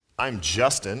I'm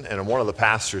Justin, and I'm one of the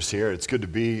pastors here. It's good to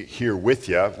be here with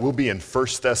you. We'll be in 1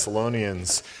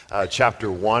 Thessalonians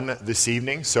chapter 1 this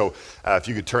evening. So if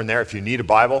you could turn there. If you need a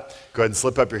Bible, go ahead and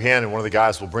slip up your hand, and one of the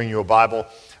guys will bring you a Bible.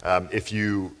 If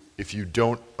you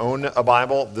don't own a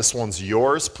Bible, this one's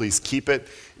yours. Please keep it.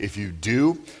 If you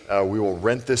do, we will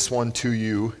rent this one to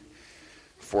you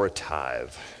for a tithe.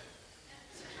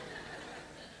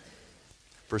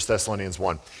 1 Thessalonians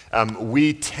 1.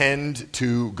 We tend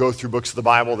to go through books of the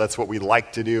Bible. That's what we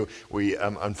like to do. We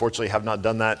unfortunately have not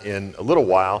done that in a little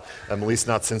while, at least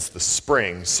not since the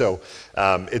spring. So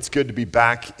it's good to be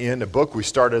back in a book. We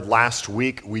started last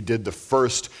week. We did the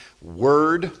first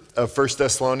word of 1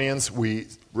 Thessalonians. We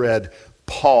read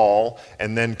Paul,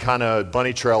 and then kind of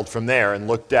bunny trailed from there and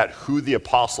looked at who the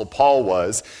Apostle Paul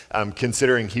was,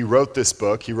 considering he wrote this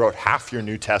book. He wrote half your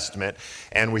New Testament,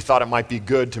 and we thought it might be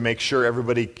good to make sure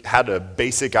everybody had a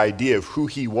basic idea of who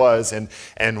he was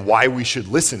and why we should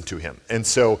listen to him. And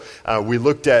so we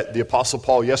looked at the Apostle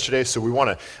Paul yesterday, so we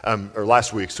want to, or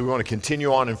last week, so we want to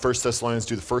continue on in 1 Thessalonians,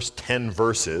 do the first 10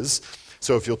 verses.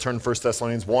 So if you'll turn 1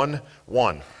 Thessalonians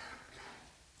 1:1.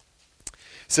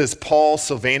 It says, Paul,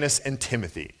 Silvanus, and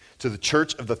Timothy, to the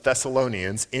church of the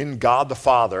Thessalonians, in God the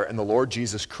Father and the Lord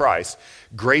Jesus Christ,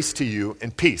 grace to you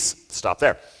and peace. Stop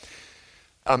there.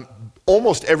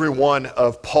 Almost every one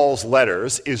of Paul's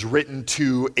letters is written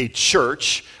to a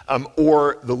church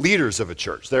or the leaders of a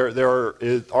church. There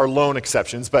are lone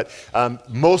exceptions, but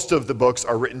most of the books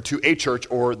are written to a church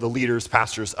or the leaders,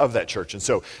 pastors of that church. And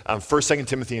so 1st, 2nd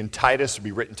Timothy, and Titus would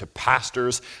be written to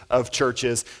pastors of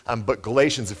churches, but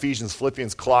Galatians, Ephesians,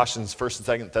 Philippians, Colossians, 1st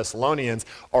and 2nd Thessalonians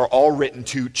are all written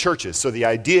to churches. So the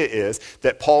idea is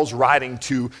that Paul's writing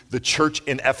to the church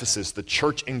in Ephesus, the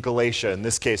church in Galatia, in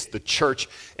this case, the church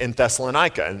in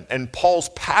Thessalonica. And Paul's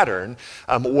pattern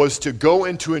was to go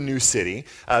into a new city,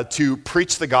 to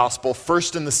preach the gospel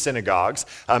first in the synagogues,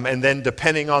 and then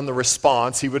depending on the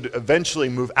response, he would eventually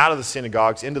move out of the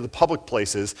synagogues into the public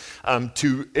places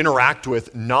to interact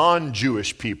with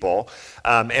non-Jewish people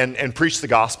and preach the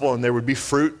gospel, and there would be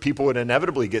fruit. People would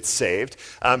inevitably get saved.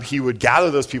 He would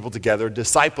gather those people together,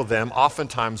 disciple them,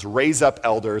 oftentimes raise up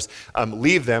elders,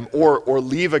 leave them, or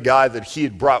leave a guy that he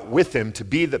had brought with him to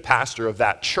be the pastor of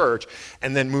that church,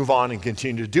 and then move on and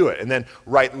continue to do it. And then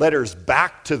write letters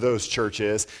back to those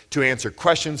churches to answer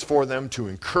questions for them, to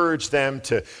encourage them,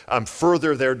 to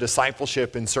further their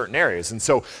discipleship in certain areas. And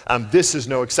so this is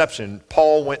no exception.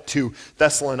 Paul went to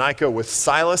Thessalonica with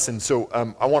Silas, and so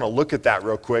I want to look at that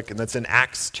real quick, and that's in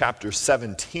Acts chapter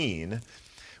 17.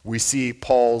 We see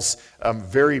Paul's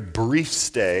very brief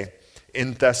stay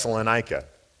in Thessalonica.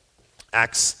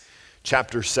 Acts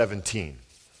chapter 17.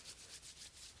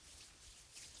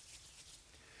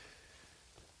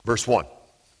 Verse 1. It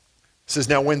says,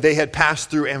 now when they had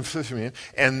passed through Amphiphae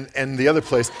and the other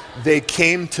place, they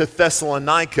came to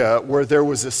Thessalonica, where there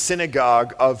was a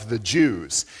synagogue of the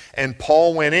Jews. And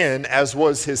Paul went in, as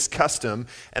was his custom,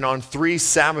 and on 3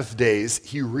 Sabbath days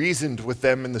he reasoned with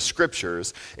them in the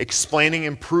Scriptures, explaining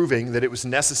and proving that it was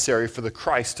necessary for the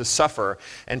Christ to suffer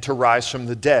and to rise from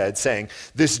the dead, saying,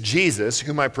 this Jesus,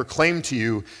 whom I proclaim to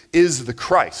you, is the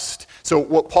Christ. So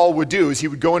what Paul would do is he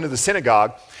would go into the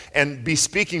synagogue and be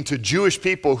speaking to Jewish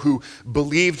people who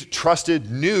believed,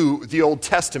 trusted, knew the Old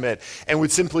Testament, and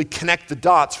would simply connect the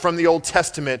dots from the Old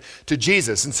Testament to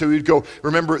Jesus. And so he'd go,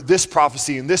 remember this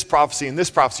prophecy and this prophecy and this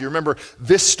prophecy. Remember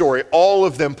this story. All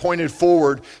of them pointed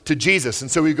forward to Jesus.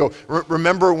 And so he'd go,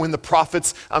 remember when the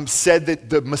prophets said that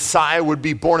the Messiah would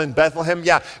be born in Bethlehem?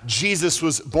 Yeah, Jesus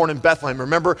was born in Bethlehem.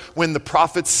 Remember when the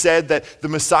prophets said that the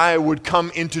Messiah would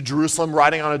come into Jerusalem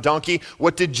riding on a donkey?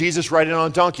 What did Jesus ride in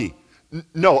on a donkey?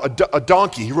 No, a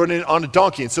donkey. He rode in on a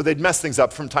donkey, and so they'd mess things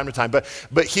up from time to time.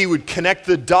 But he would connect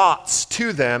the dots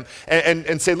to them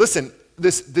and say, listen,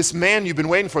 this man you've been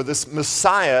waiting for, this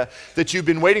Messiah that you've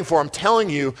been waiting for, I'm telling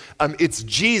you, it's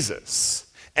Jesus.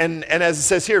 And as it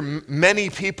says here, many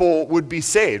people would be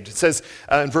saved. It says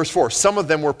in verse 4, some of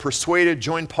them were persuaded,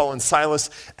 joined Paul and Silas,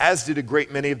 as did a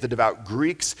great many of the devout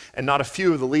Greeks, and not a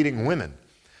few of the leading women.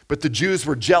 But the Jews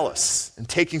were jealous, and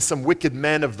taking some wicked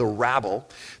men of the rabble,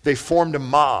 they formed a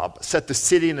mob, set the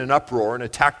city in an uproar, and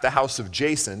attacked the house of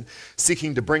Jason,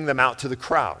 seeking to bring them out to the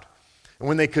crowd. And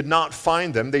when they could not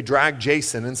find them, they dragged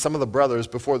Jason and some of the brothers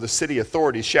before the city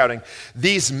authorities, shouting,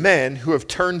 these men who have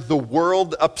turned the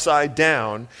world upside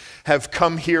down have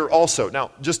come here also.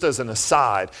 Now, just as an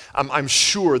aside, I'm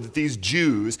sure that these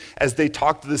Jews, as they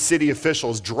talked to the city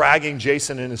officials, dragging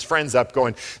Jason and his friends up,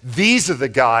 going, these are the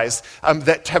guys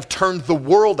that have turned the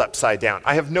world upside down.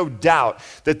 I have no doubt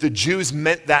that the Jews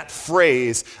meant that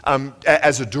phrase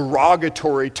as a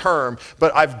derogatory term,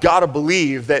 but I've got to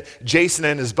believe that Jason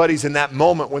and his buddies in that that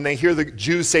moment when they hear the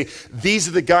Jews say, these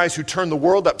are the guys who turned the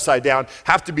world upside down,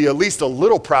 have to be at least a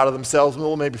little proud of themselves, a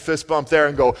little maybe fist bump there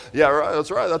and go, yeah,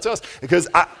 right, that's us. Because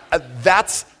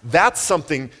that's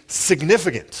something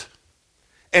significant.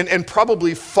 And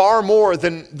probably far more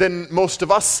than most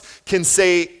of us can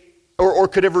say or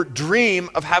could ever dream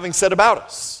of having said about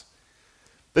us.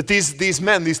 That these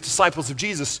men, these disciples of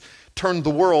Jesus, turned the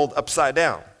world upside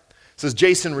down. It says,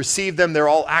 Jason received them. They're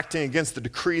all acting against the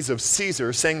decrees of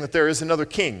Caesar, saying that there is another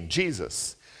king,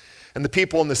 Jesus. And the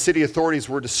people and the city authorities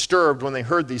were disturbed when they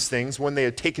heard these things. When they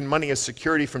had taken money as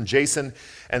security from Jason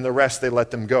and the rest, they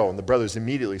let them go. And the brothers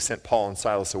immediately sent Paul and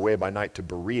Silas away by night to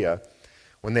Berea.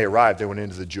 When they arrived, they went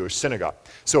into the Jewish synagogue.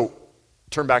 So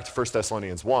turn back to 1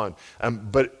 Thessalonians 1.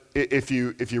 But if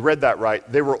you read that right,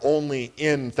 they were only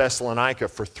in Thessalonica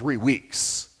for 3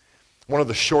 weeks. One of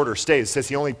the shorter stays. It says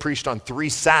he only preached on 3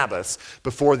 Sabbaths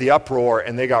before the uproar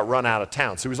and they got run out of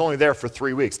town. So he was only there for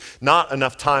 3 weeks. Not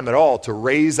enough time at all to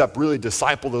raise up, really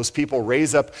disciple those people,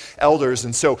 raise up elders.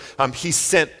 And so he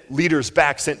sent leaders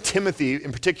back, sent Timothy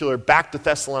in particular back to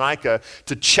Thessalonica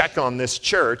to check on this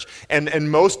church. And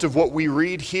most of what we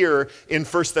read here in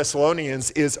 1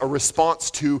 Thessalonians is a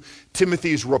response to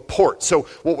Timothy's report. So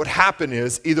what would happen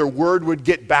is either word would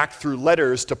get back through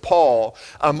letters to Paul,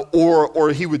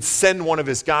 or he would send one of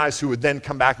his guys who would then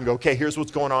come back and go, okay, here's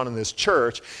what's going on in this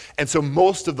church. And so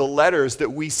most of the letters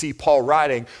that we see Paul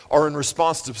writing are in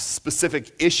response to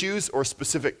specific issues or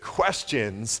specific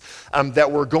questions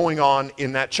that were going on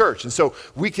in that church. And so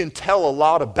we can tell a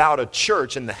lot about a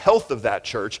church and the health of that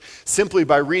church simply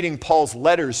by reading Paul's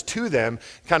letters to them,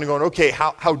 kind of going, okay,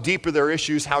 how deep are their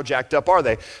issues? How jacked up are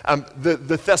they?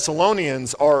 The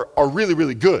Thessalonians are really,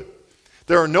 really good.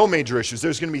 There are no major issues.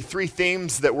 There's going to be 3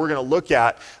 themes that we're going to look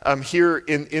at here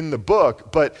in the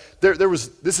book, but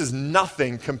this is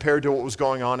nothing compared to what was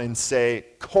going on in, say,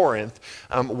 Corinth,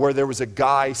 where there was a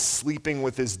guy sleeping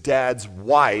with his dad's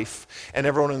wife, and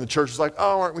everyone in the church was like,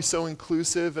 oh, aren't we so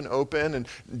inclusive and open? And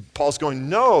Paul's going,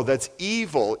 no, that's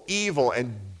evil,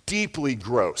 and deeply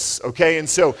gross, okay? And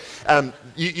so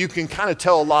you can kind of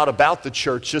tell a lot about the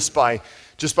church just by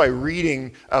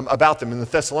reading about them. In the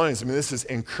Thessalonians, I mean, this is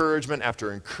encouragement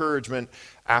after encouragement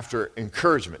after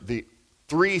encouragement. The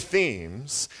 3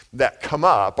 themes that come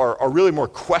up are really more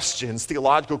questions,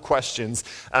 theological questions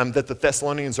that the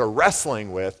Thessalonians are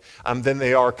wrestling with than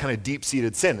they are kind of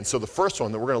deep-seated sin. And so the first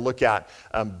one that we're going to look at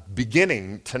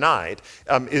beginning tonight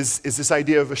is this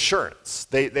idea of assurance.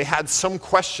 They had some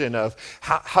question of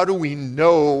how do we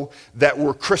know that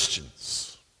we're Christians?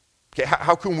 Okay,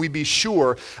 how can we be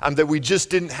sure that we just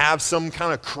didn't have some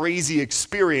kind of crazy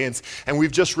experience and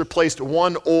we've just replaced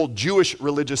one old Jewish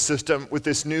religious system with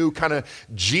this new kind of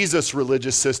Jesus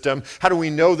religious system? How do we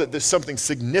know that there's something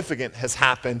significant has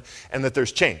happened and that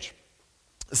there's change?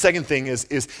 The second thing is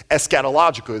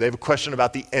eschatologically. They have a question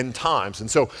about the end times. And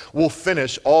so we'll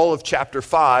finish all of chapter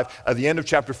 5, the end of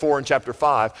chapter 4 and chapter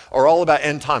 5 are all about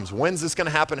end times. When's this going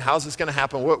to happen? How's this going to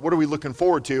happen? What are we looking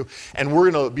forward to? And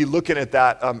we're going to be looking at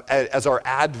that as our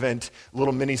Advent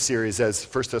little mini-series as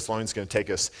 1 Thessalonians is going to take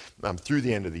us through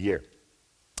the end of the year.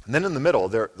 And then in the middle,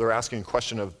 they're asking a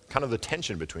question of kind of the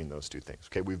tension between those 2 things.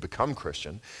 Okay, we've become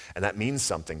Christian, and that means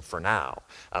something for now.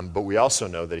 But we also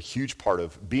know that a huge part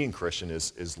of being Christian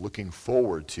is looking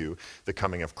forward to the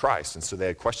coming of Christ. And so they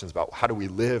had questions about how do we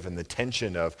live, and the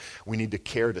tension of we need to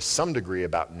care to some degree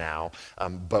about now,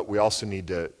 but we also need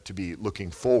to be looking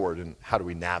forward, and how do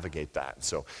we navigate that?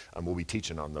 So we'll be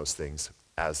teaching on those things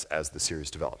as the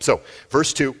series develops. So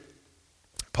verse 2.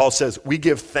 Paul says, we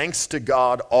give thanks to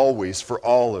God always for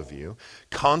all of you,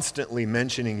 constantly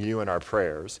mentioning you in our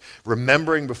prayers,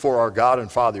 remembering before our God and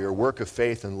Father your work of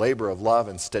faith and labor of love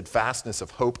and steadfastness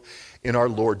of hope in our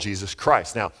Lord Jesus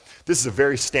Christ. Now, this is a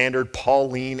very standard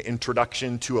Pauline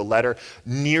introduction to a letter.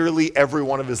 Nearly every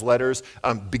one of his letters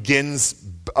begins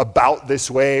about this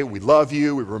way. We love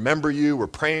you, we remember you, we're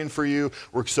praying for you,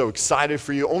 we're so excited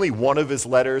for you. Only one of his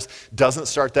letters doesn't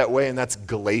start that way, and that's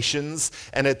Galatians.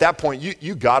 And at that point,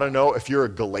 you got to know if you're a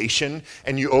Galatian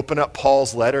and you open up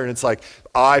Paul's letter and it's like,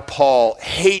 I, Paul,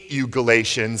 hate you,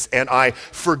 Galatians, and I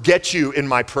forget you in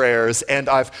my prayers, and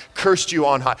I've cursed you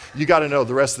on high. You got to know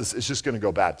the rest of this is just going to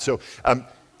go bad. So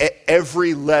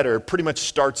every letter pretty much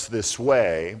starts this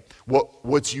way.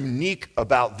 What's unique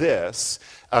about this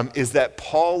is that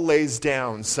Paul lays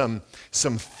down some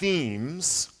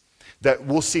themes that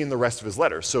we'll see in the rest of his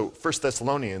letters. So 1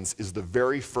 Thessalonians is the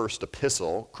very first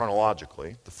epistle,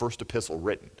 chronologically, the first epistle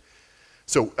written.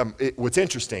 So what's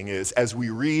interesting is as we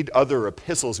read other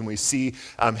epistles and we see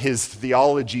his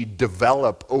theology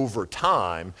develop over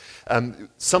time,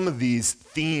 some of these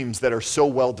themes that are so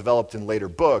well developed in later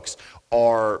books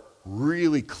are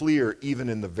really clear even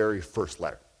in the very first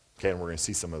letter. Okay, and we're going to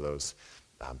see some of those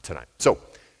tonight. So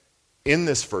in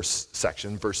this first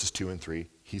section, verses 2 and 3,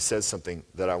 he says something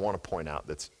that I want to point out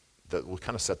that will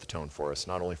kind of set the tone for us,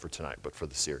 not only for tonight, but for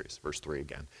the series. Verse 3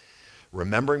 again.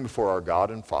 Remembering before our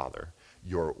God and Father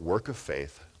your work of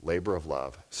faith, labor of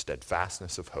love,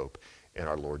 steadfastness of hope in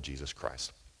our Lord Jesus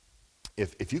Christ.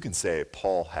 If you can say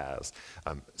Paul has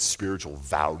spiritual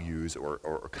values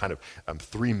or kind of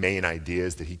three main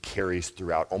ideas that he carries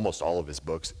throughout almost all of his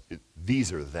books,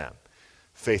 these are them: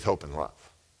 faith, hope, and love.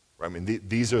 I mean,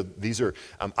 these are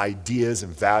ideas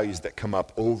and values that come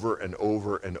up over and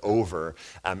over and over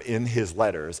in his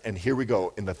letters. And here we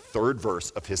go in the third verse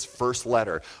of his first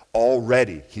letter.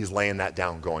 Already he's laying that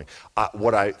down, going,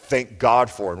 what I thank God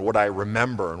for and what I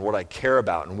remember and what I care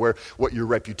about and what your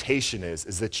reputation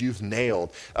is that you've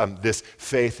nailed this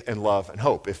faith and love and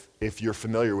hope. If you're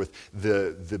familiar with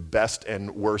the best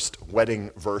and worst wedding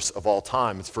verse of all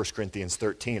time, it's 1 Corinthians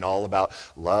 13, all about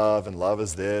love, and love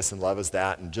is this and love is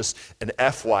that. And just an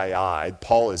FYI,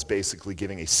 Paul is basically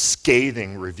giving a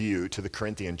scathing review to the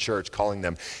Corinthian church, calling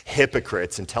them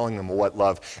hypocrites and telling them what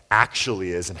love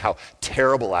actually is and how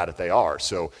terrible at it they are.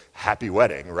 So happy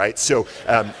wedding, right? So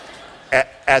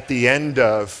at the end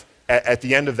of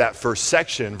that first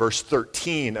section, verse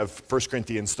 13 of 1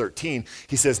 Corinthians 13,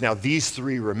 he says, now these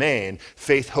three remain: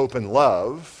 faith, hope, and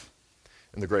love.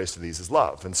 And the greatest of these is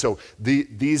love. And so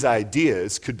these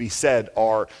ideas could be said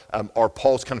are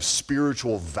Paul's kind of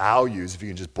spiritual values, if you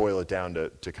can just boil it down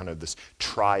to kind of this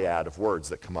triad of words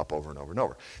that come up over and over and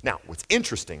over. Now, what's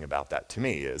interesting about that to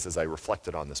me is, as I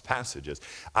reflected on this passage, is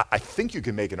I think you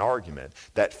can make an argument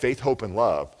that faith, hope, and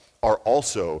love are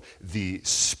also the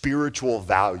spiritual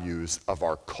values of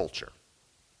our culture.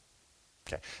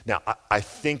 Okay. Now, I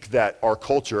think that our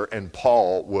culture and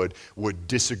Paul would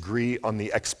disagree on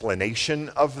the explanation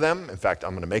of them. In fact,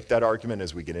 I'm going to make that argument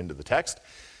as we get into the text.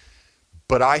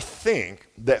 But I think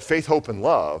that faith, hope, and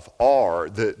love are,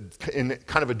 in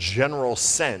kind of a general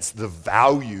sense, the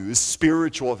values,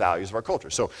 spiritual values of our culture.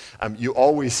 So you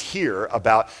always hear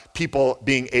about people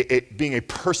being a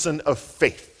person of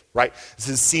faith. Right?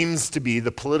 This seems to be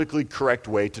the politically correct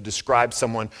way to describe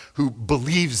someone who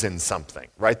believes in something,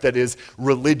 right? That is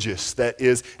religious, that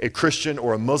is a Christian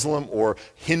or a Muslim or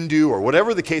Hindu or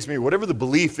whatever the case may be, whatever the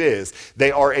belief is,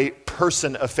 they are a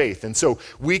person of faith. And so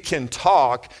we can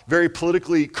talk very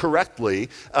politically correctly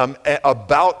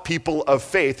about people of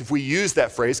faith if we use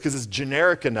that phrase, because it's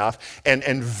generic enough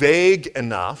and vague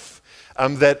enough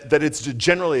that it's a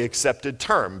generally accepted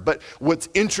term. But what's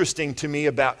interesting to me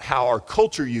about how our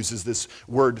culture uses this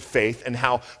word faith and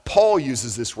how Paul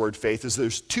uses this word faith is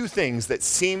there's two things that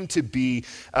seem to be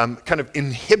kind of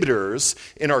inhibitors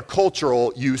in our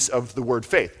cultural use of the word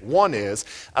faith. One is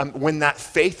when that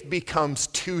faith becomes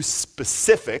too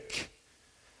specific,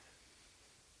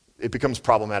 it becomes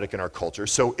problematic in our culture.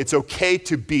 So it's okay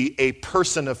to be a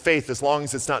person of faith as long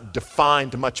as it's not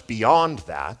defined much beyond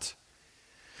that.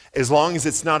 As long as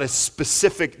it's not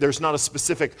there's not a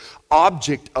specific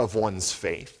object of one's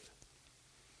faith.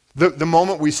 The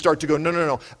moment we start to go,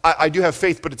 no, I do have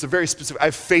faith, but it's a very specific, I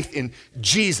have faith in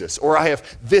Jesus, or I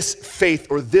have this faith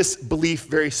or this belief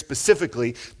very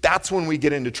specifically, that's when we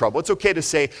get into trouble. It's okay to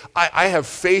say, I have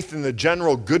faith in the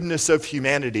general goodness of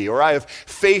humanity, or I have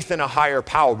faith in a higher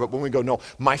power, but when we go, no,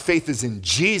 my faith is in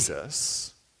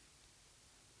Jesus,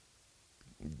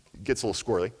 it gets a little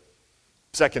squirrely.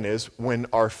 Second is when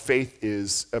our faith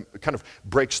is kind of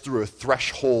breaks through a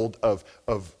threshold of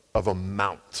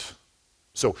amount.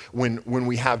 So when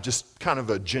we have just kind of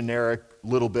a generic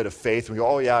little bit of faith, and we go,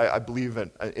 oh yeah, I believe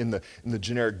in the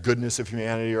generic goodness of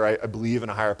humanity, or I believe in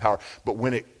a higher power. But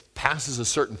when it passes a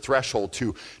certain threshold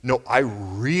to, no, I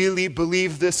really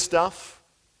believe this stuff,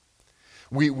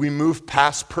 we move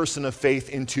past person of faith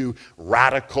into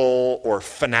radical or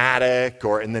fanatic,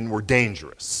 and then we're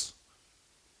dangerous.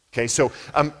 Okay, so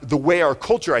the way our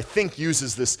culture, I think,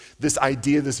 uses this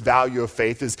idea, this value of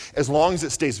faith is as long as it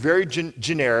stays very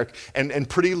generic and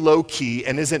pretty low-key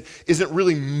and isn't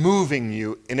really moving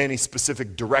you in any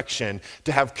specific direction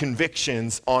to have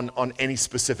convictions on any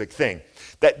specific thing.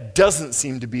 That doesn't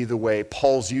seem to be the way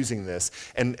Paul's using this,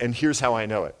 and here's how I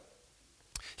know it.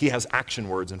 He has action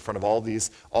words in front of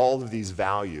all of these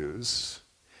values,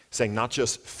 saying not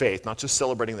just faith, not just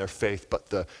celebrating their faith, but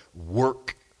the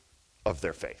work of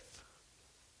their faith.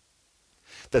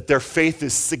 That their faith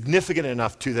is significant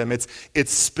enough to them, it's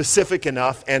specific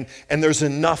enough, and there's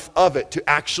enough of it to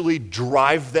actually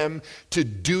drive them to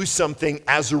do something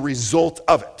as a result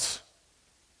of it.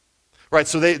 Right,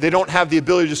 so they don't have the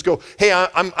ability to just go, hey,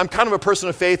 I'm kind of a person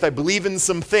of faith, I believe in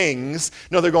some things.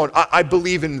 No, they're going, I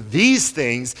believe in these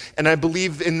things, and I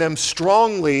believe in them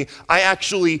strongly. I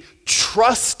actually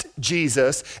trust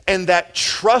Jesus, and that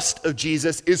trust of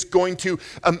Jesus is going to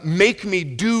make me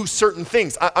do certain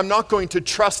things. I'm not going to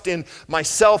trust in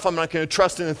myself, I'm not going to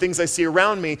trust in the things I see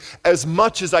around me as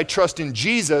much as I trust in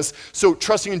Jesus. So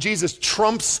trusting in Jesus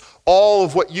trumps all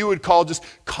of what you would call just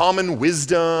common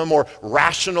wisdom or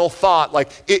rational thought. Like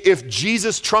if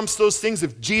Jesus trumps those things,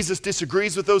 if Jesus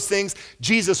disagrees with those things,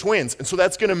 Jesus wins. And so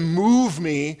that's going to move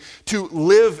me to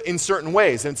live in certain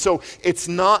ways. And so it's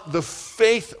not the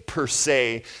faith per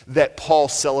se that Paul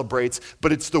celebrates,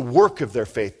 but it's the work of their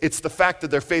faith. It's the fact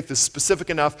that their faith is specific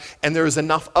enough and there is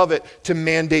enough of it to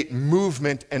mandate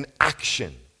movement and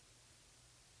action.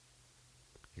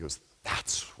 He goes,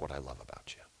 that's what I love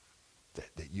about you.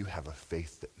 That you have a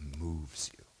faith that moves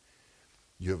you.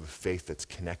 You have a faith that's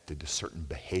connected to certain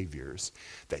behaviors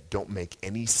that don't make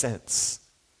any sense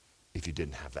if you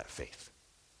didn't have that faith.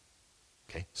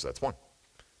 Okay, so that's one.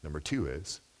 Number two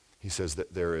is, he says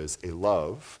that there is a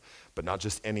love, but not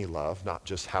just any love, not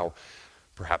just how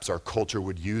perhaps our culture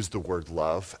would use the word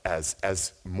love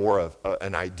as more of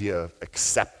an idea of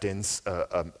acceptance,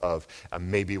 of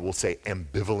maybe we'll say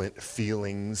ambivalent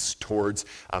feelings towards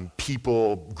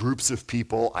people, groups of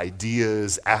people,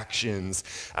 ideas, actions,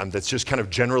 that's just kind of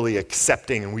generally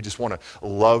accepting, and we just want to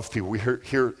love people. We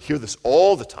hear this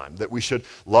all the time, that we should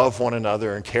love one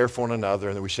another and care for one another,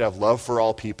 and that we should have love for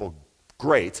all people.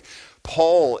 Great.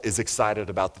 Paul is excited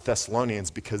about the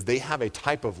Thessalonians because they have a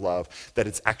type of love that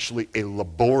it's actually a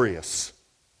laborious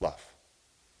love.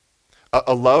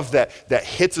 A love that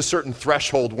hits a certain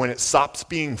threshold when it stops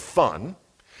being fun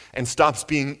and stops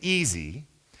being easy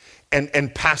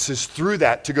and passes through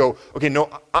that to go, okay, no,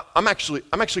 I'm actually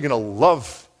going to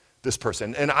love this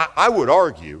person. And I would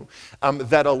argue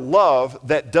that a love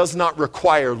that does not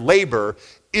require labor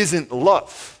isn't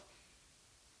love.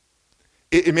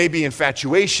 It may be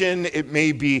infatuation, it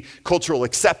may be cultural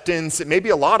acceptance, it may be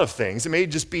a lot of things. It may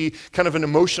just be kind of an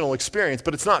emotional experience,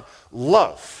 but it's not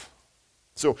love.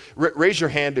 So raise your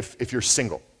hand if you're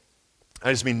single.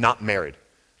 I just mean not married.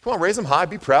 Come on, raise them high,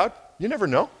 be proud. You never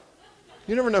know.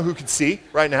 You never know who could see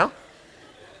right now.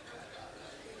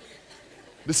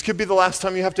 This could be the last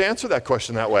time you have to answer that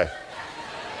question that way.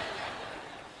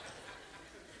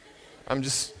 I'm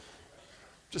just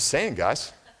saying,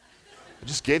 guys. I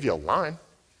just gave you a line.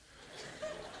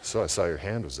 So I saw your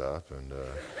hand was up, and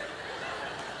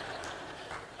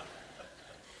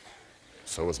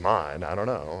so was mine. I don't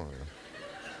know.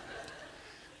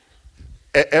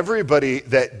 Everybody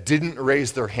that didn't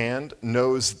raise their hand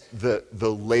knows the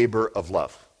labor of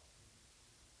love.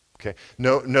 Okay,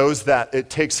 knows that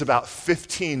it takes about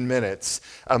 15 minutes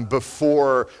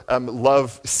before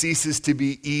love ceases to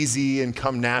be easy and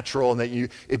come natural, and that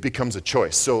it becomes a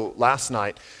choice. So last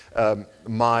night,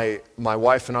 my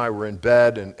wife and I were in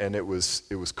bed, and it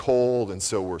was cold, and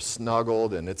so we're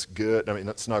snuggled, and it's good. I mean,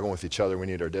 not snuggling with each other; we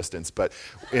need our distance, but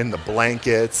in the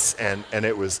blankets, and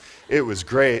it was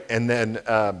great. And then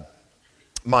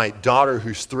my daughter,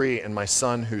 who's 3, and my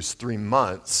son, who's 3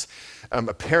 months.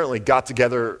 Apparently got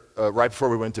together right before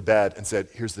we went to bed and said,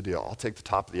 here's the deal, I'll take the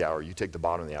top of the hour, you take the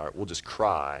bottom of the hour, we'll just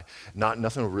cry.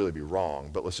 Nothing will really be wrong,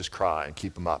 but let's just cry and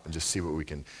keep them up and just see how we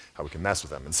can mess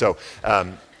with them. And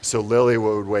so Lily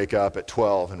would wake up at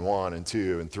 12 and 1 and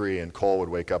 2 and 3, and Cole would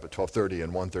wake up at 12:30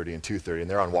 and 1:30 and 2:30, and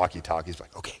they're on walkie-talkies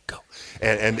like, okay, go.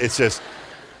 And it's just,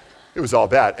 it was all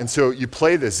bad. And so you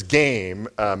play this game,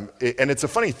 and it's a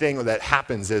funny thing that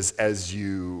happens as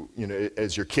your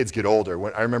kids get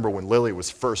older. I remember when Lily was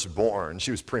first born,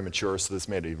 she was premature, so this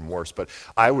made it even worse, but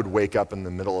I would wake up in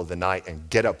the middle of the night and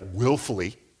get up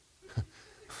willfully.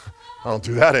 I don't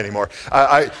do that anymore.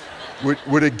 I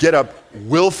would get up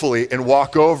willfully and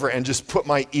walk over and just put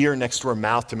my ear next to her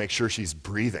mouth to make sure she's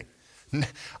breathing.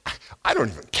 I don't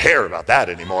even care about that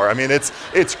anymore. I mean,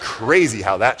 it's crazy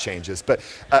how that changes. But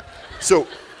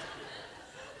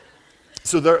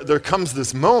so there comes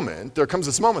this moment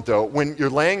though, when you're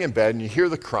laying in bed and you hear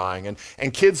the crying,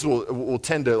 and kids will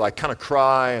tend to like kind of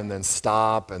cry and then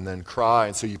stop and then cry,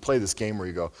 and so you play this game where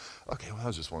you go, okay, well, that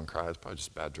was just one cry. It's probably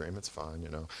just a bad dream. It's fine, you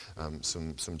know.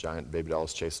 Some giant baby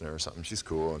doll's chasing her or something. She's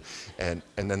cool. And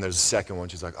then there's a second one.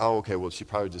 She's like, oh, okay, well, she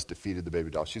probably just defeated the baby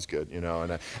doll. She's good, you know.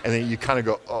 And then you kind of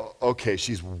go, oh, okay,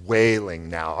 she's wailing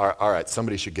now. All right,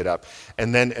 somebody should get up.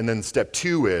 And then step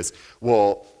 2 is,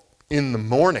 well, in the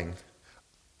morning,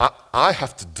 I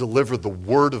have to deliver the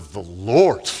word of the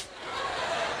Lord.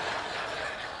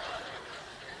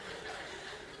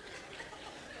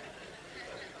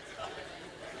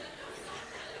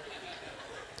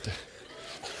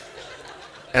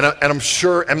 And I'm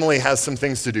sure Emily has some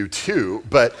things to do too,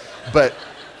 but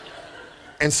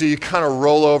and so you kind of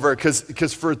roll over,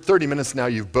 because for 30 minutes now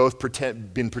you've both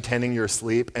been pretending you're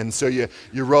asleep, and so you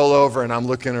roll over, and I'm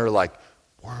looking at her like,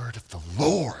 word of the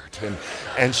Lord,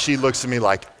 and she looks at me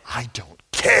like, I don't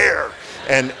care,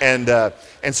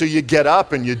 and so you get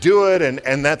up and you do it,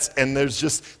 and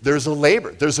there's a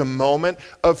labor, there's a moment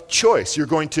of choice. You're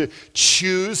going to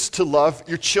choose to love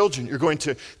your children. You're going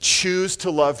to choose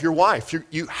to love your wife.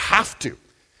 You have to,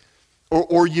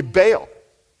 or you bail.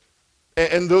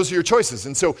 And those are your choices.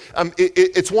 And so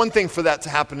it's one thing for that to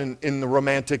happen in the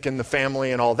romantic and the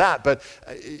family and all that, but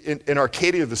in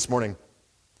Arcadia this morning,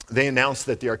 they announced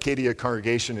that the Arcadia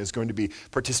congregation is going to be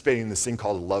participating in this thing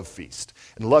called a Love Feast.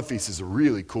 And Love Feast is a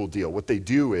really cool deal. What they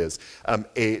do is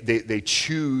they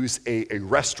choose a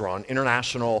restaurant,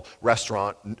 international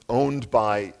restaurant, owned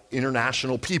by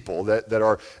international people that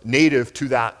are native to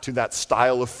that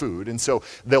style of food. And so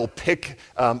they'll pick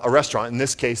a restaurant. In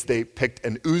this case, they picked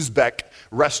an Uzbek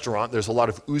restaurant. There's a lot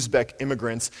of Uzbek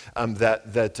immigrants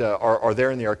that are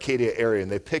there in the Arcadia area.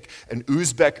 And they pick an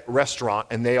Uzbek restaurant,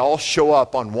 and they all show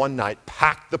up on one night,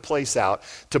 pack the place out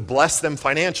to bless them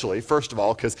financially, first of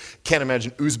all, because can't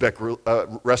imagine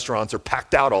Uzbek restaurants are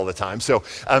packed out all the time. So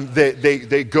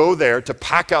they go there to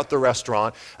pack out the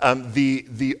restaurant.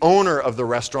 The owner of the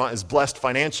restaurant is blessed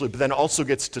financially, but then also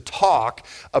gets to talk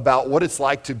about what it's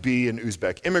like to be an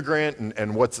Uzbek immigrant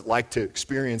and what's it like to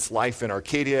experience life in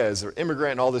Arcadia as an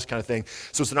immigrant and all this kind of thing.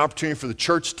 So it's an opportunity for the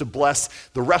church to bless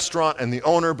the restaurant and the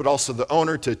owner, but also the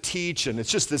owner to teach, and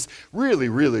it's just this really,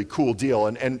 really cool deal.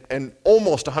 And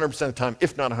almost 100% of the time,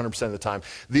 if not 100% of the time,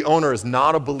 the owner is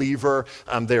not a believer.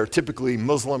 They are typically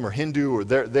Muslim or Hindu, or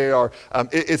they are.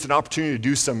 It's an opportunity to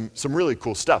do some really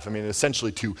cool stuff. I mean,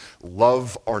 essentially to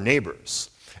love our neighbors.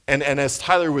 And as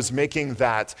Tyler was making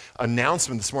that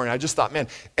announcement this morning, I just thought, man,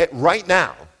 right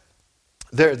now,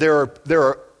 there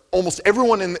are almost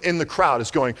everyone in the crowd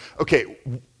is going, okay,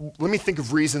 let me think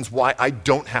of reasons why I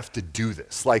don't have to do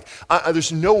this. Like,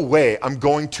 there's no way I'm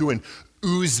going to an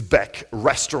Uzbek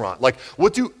restaurant. Like,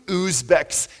 what do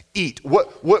Uzbeks eat?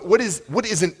 What is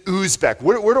an Uzbek?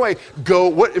 Where do I go?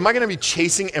 What am I going to be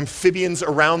chasing amphibians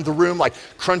around the room, like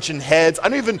crunching heads? I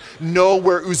don't even know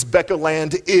where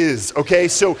Uzbekaland is. Okay,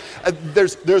 so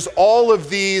there's all of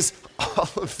these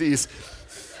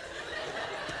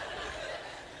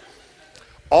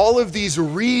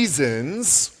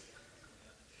reasons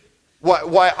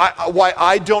why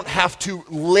I don't have to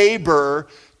labor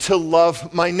to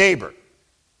love my neighbor.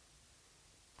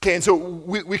 Okay, and so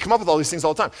we come up with all these things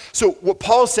all the time. So what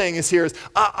Paul's saying is here is,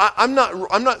 I'm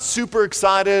not super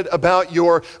excited about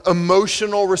your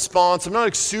emotional response. I'm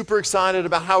not super excited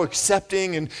about how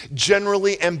accepting and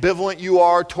generally ambivalent you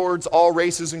are towards all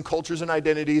races and cultures and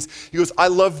identities. He goes, I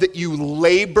love that you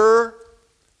labor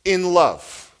in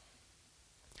love.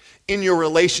 In your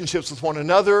relationships with one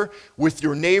another, with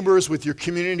your neighbors, with your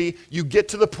community, you get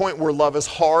to the point where love is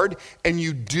hard and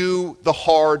you do the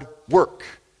hard work.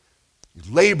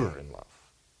 You labor in love.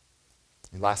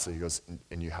 And lastly, he goes,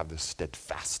 and you have this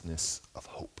steadfastness of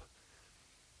hope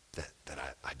that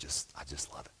I just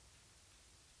love it.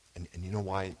 And you know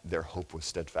why their hope was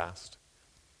steadfast?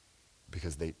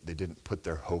 Because they didn't put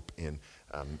their hope in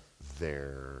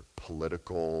their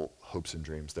political hopes and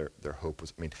dreams. Their hope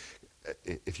was, I mean,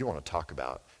 if you want to talk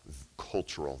about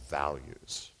cultural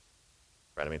values,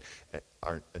 right? I mean,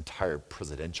 our entire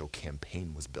presidential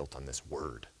campaign was built on this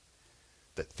word,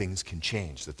 that things can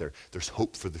change, that there's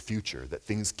hope for the future, that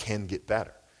things can get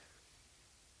better.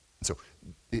 And so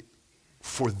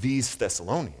for these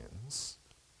Thessalonians,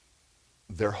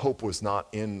 their hope was not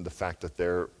in the fact that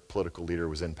their political leader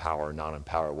was in power or not in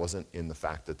power. It wasn't in the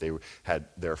fact that they had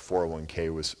their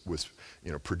 401k was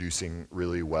producing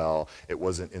really well. It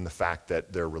wasn't in the fact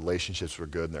that their relationships were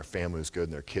good and their family was good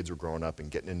and their kids were growing up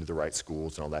and getting into the right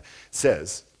schools and all that.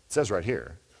 It says right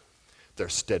here, their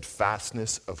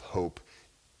steadfastness of hope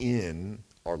in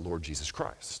our Lord Jesus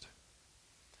Christ.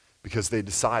 Because they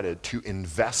decided to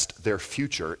invest their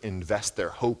future, invest their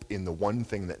hope in the one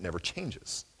thing that never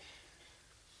changes.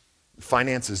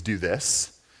 Finances do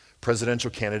this.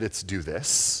 Presidential candidates do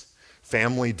this.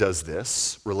 Family does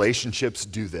this. Relationships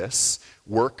do this.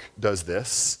 Work does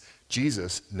this.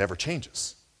 Jesus never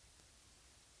changes.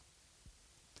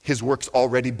 His work's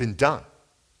already been done.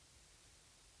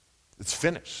 It's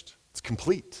finished. It's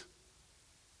complete.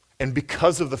 And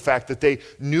because of the fact that they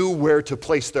knew where to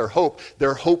place their hope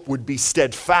would be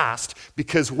steadfast,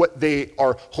 because what they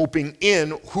are hoping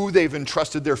in, who they've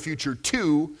entrusted their future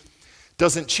to,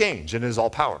 doesn't change and is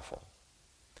all powerful.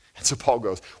 And so Paul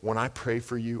goes, when I pray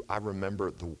for you, I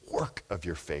remember the work of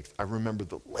your faith. I remember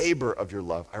the labor of your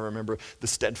love. I remember the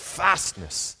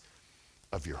steadfastness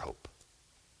of your hope.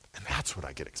 And that's what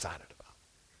I get excited about.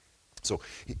 So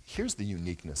here's the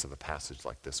uniqueness of a passage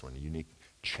like this one, a unique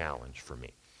challenge for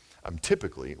me.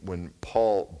 Typically, when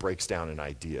Paul breaks down an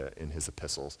idea in his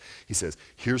epistles, he says,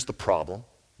 here's the problem.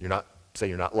 You're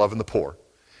not loving the poor.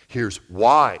 Here's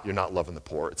why you're not loving the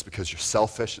poor. It's because you're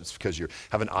selfish. It's because you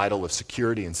have an idol of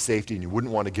security and safety, and you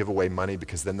wouldn't want to give away money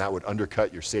because then that would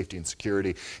undercut your safety and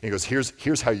security. And he goes,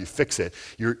 here's how you fix it.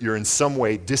 You're in some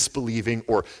way disbelieving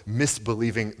or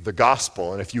misbelieving the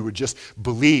gospel. And if you would just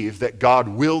believe that God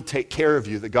will take care of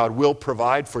you, that God will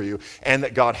provide for you, and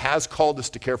that God has called us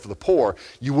to care for the poor,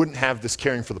 you wouldn't have this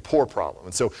caring for the poor problem.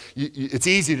 And so it's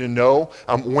easy to know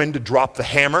when to drop the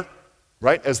hammer,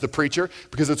 right, as the preacher,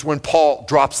 because it's when Paul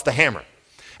drops the hammer.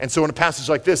 And so in a passage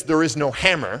like this, there is no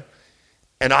hammer,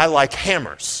 and I like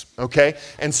hammers, okay?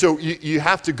 And so you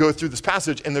have to go through this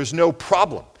passage, and there's no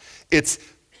problem. It's,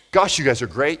 gosh, you guys are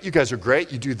great, you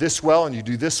do this well, and you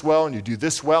do this well, and you do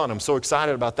this well, and I'm so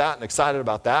excited about that, and excited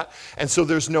about that. And so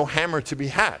there's no hammer to be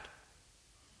had.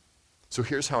 So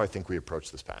here's how I think we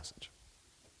approach this passage,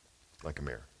 like a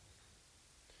mirror.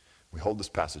 We hold this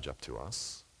passage up to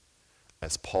us,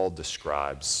 as Paul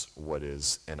describes what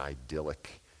is an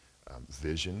idyllic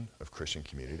vision of Christian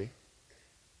community,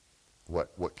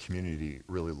 what community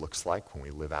really looks like when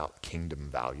we live out kingdom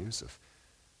values of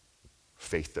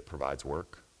faith that provides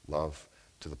work, love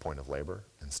to the point of labor,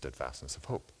 and steadfastness of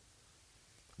hope.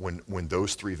 When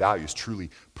those three values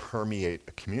truly permeate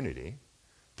a community,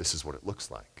 this is what it looks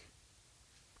like.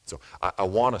 So I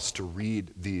want us to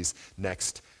read these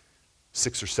next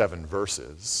 6 or 7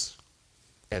 verses,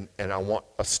 and I want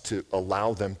us to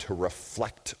allow them to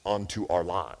reflect onto our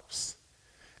lives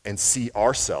and see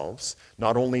ourselves,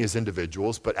 not only as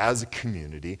individuals, but as a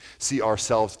community, see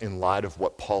ourselves in light of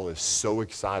what Paul is so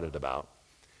excited about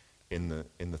in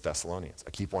the Thessalonians. I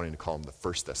keep wanting to call them the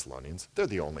first Thessalonians. They're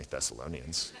the only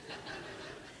Thessalonians.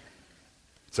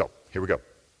 So, here we go.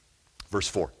 Verse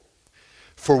 4.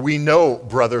 For we know,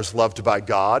 brothers loved by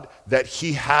God, that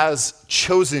he has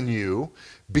chosen you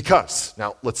because.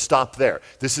 Now, let's stop there.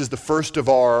 This is the first of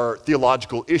our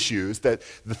theological issues that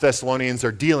the Thessalonians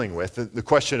are dealing with. The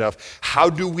question of how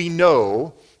do we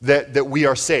know that we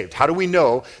are saved? How do we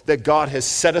know that God has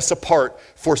set us apart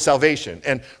for salvation?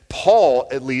 And Paul,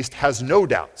 at least, has no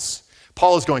doubts.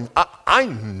 Paul is going, I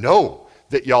know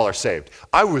that y'all are saved.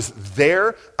 I was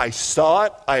there. I saw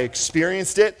it. I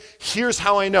experienced it. Here's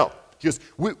how I know. He goes,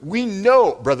 we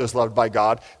know, brothers loved by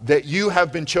God, that you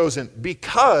have been chosen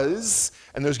because,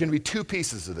 and there's going to be 2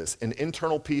 pieces of this, an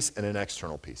internal piece and an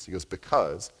external piece. He goes,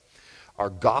 because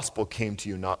our gospel came to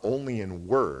you not only in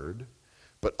word,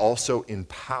 but also in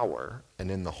power and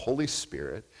in the Holy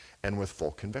Spirit and with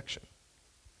full conviction.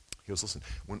 He goes, listen,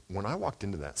 when I walked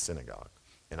into that synagogue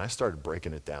and I started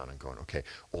breaking it down and going, okay,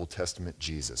 Old Testament,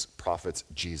 Jesus, prophets,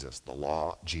 Jesus, the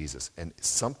law, Jesus, and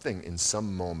something in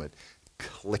some moment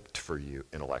clicked for you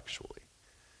intellectually.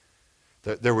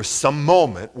 There was some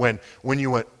moment when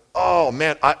you went, oh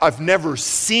man, I've never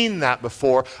seen that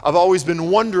before. I've always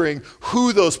been wondering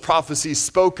who those prophecies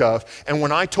spoke of. And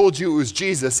when I told you it was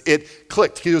Jesus, it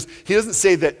clicked. He doesn't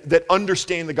say that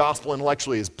understanding the gospel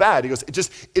intellectually is bad. He goes, it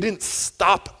didn't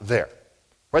stop there.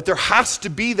 Right? There has to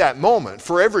be that moment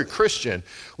for every Christian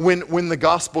when the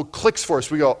gospel clicks for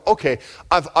us. We go, okay,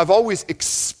 I've always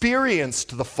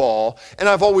experienced the fall, and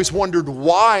I've always wondered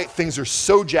why things are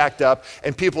so jacked up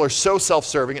and people are so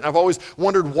self-serving, and I've always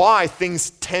wondered why things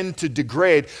tend to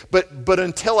degrade. But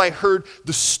until I heard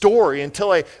the story,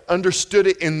 until I understood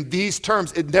it in these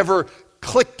terms, it never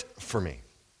clicked for me.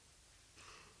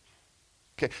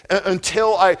 Okay.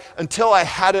 Until I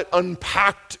had it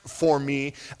unpacked for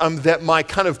me, that my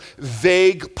kind of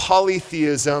vague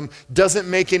polytheism doesn't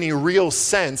make any real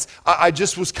sense. I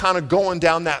just was kind of going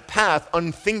down that path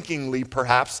unthinkingly,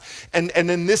 perhaps. And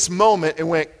in this moment, it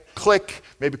went click,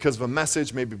 maybe because of a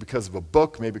message, maybe because of a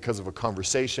book, maybe because of a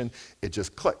conversation. It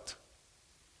just clicked.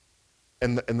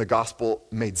 And the gospel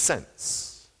made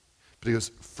sense. But he goes,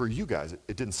 for you guys,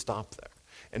 it didn't stop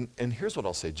there. And here's what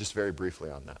I'll say just very briefly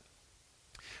on that.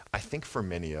 I think for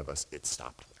many of us, it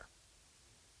stopped there.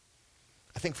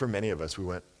 I think for many of us, we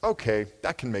went, okay,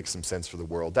 that can make some sense for the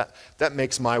world. That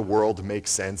makes my world make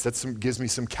sense. That gives me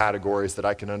some categories that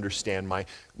I can understand my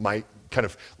kind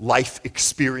of life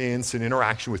experience and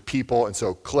interaction with people. And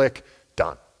so click,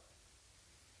 done.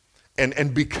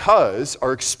 And because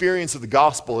our experience of the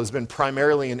gospel has been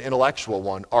primarily an intellectual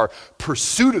one, our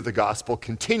pursuit of the gospel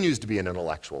continues to be an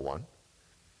intellectual one.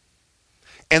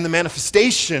 And the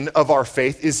manifestation of our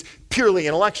faith is purely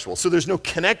intellectual. So there's no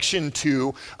connection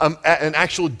to an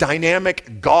actual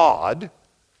dynamic God.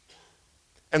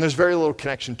 And there's very little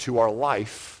connection to our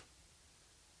life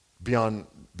beyond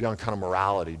kind of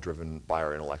morality driven by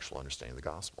our intellectual understanding of the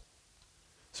gospel.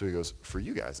 So he goes, for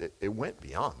you guys, it went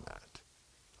beyond that.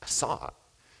 I saw it.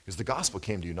 Because the gospel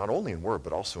came to you not only in word,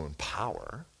 but also in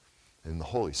power and in the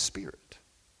Holy Spirit.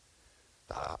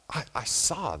 I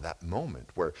saw that moment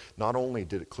where not only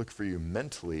did it click for you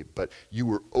mentally, but you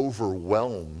were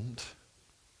overwhelmed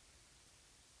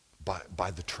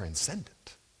by the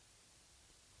transcendent.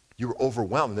 You were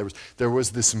overwhelmed. There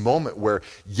was this moment where,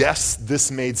 yes,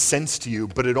 this made sense to you,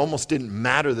 but it almost didn't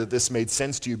matter that this made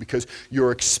sense to you because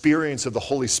your experience of the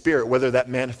Holy Spirit, whether that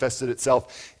manifested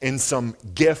itself in some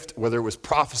gift, whether it was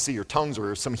prophecy or tongues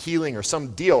or some healing or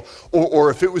some deal,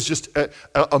 or if it was just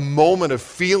a moment of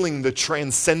feeling the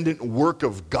transcendent work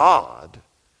of God,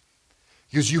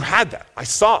 because you had that. I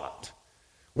saw it.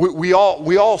 We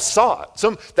all saw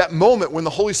it. That moment when the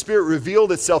Holy Spirit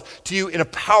revealed itself to you in a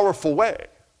powerful way.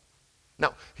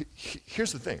 Now,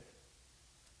 here's the thing.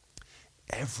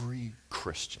 Every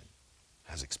Christian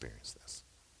has experienced this.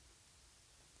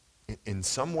 In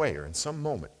some way or in some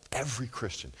moment, every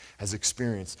Christian has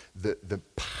experienced the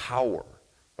power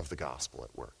of the gospel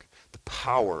at work, the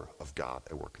power of God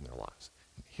at work in their lives.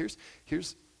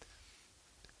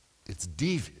 It's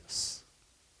devious.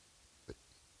 But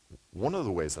one of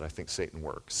the ways that I think Satan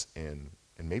works, and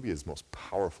maybe his most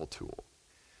powerful tool,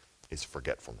 is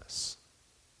forgetfulness.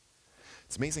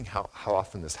 It's amazing how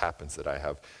often this happens that I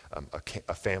have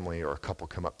a family or a couple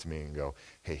come up to me and go,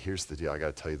 hey, here's the deal. I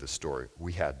got to tell you the story.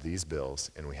 We had these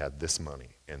bills and we had this money,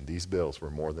 and these bills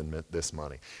were more than this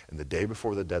money. And the day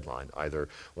before the deadline, either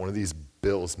one of these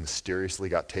bills mysteriously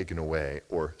got taken away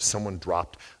or someone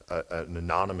dropped an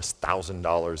anonymous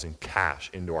 $1,000 in cash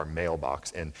into our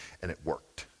mailbox, and it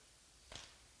worked.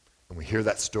 And we hear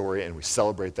that story and we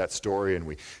celebrate that story and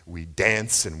we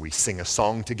dance and we sing a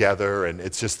song together, and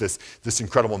it's just this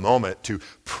incredible moment to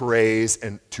praise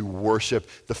and to worship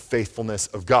the faithfulness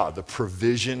of God, the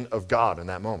provision of God in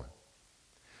that moment.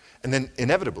 And then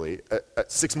inevitably,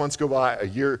 6 months go by, a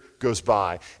year goes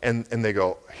by, and they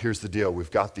go, here's the deal.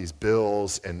 We've got these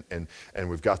bills and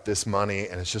we've got this money,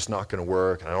 and it's just not going to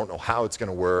work, and I don't know how it's going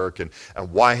to work, and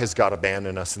why has God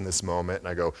abandoned us in this moment? And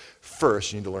I go,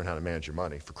 first, you need to learn how to manage your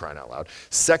money, for crying out loud.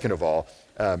 Second of all,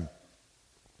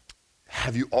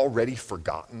 have you already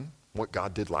forgotten what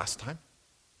God did last time?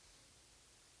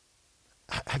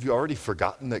 Have you already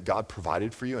forgotten that God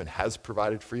provided for you and has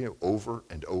provided for you over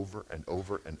and over and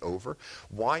over and over?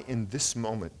 Why in this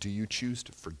moment do you choose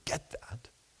to forget that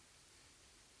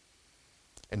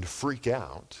and to freak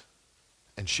out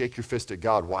and shake your fist at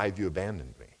God? Why have you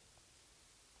abandoned me?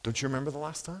 Don't you remember the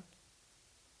last time?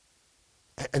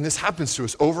 And this happens to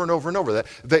us over and over and over,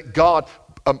 that God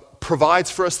provides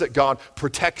for us, that God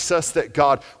protects us, that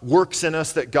God works in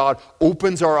us, that God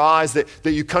opens our eyes, that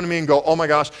you come to me and go, oh my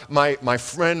gosh, my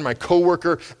friend, my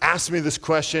coworker asked me this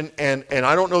question, and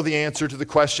I don't know the answer to the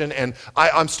question, and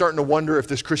I'm starting to wonder if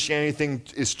this Christianity thing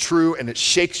is true, and it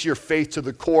shakes your faith to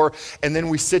the core. And then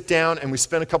we sit down and we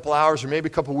spend a couple hours or maybe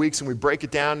a couple weeks and we break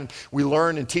it down and we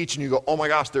learn and teach, and you go, oh my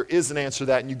gosh, there is an answer to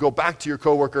that. And you go back to your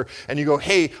coworker and you go,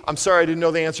 hey, I'm sorry I didn't know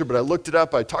the answer, but I looked it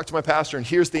up, I talked to my pastor, and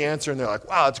here's the answer. And they're like,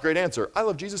 wow, that's a great answer. I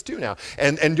love Jesus too now.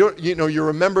 And you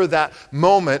remember that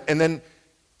moment, and then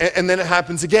it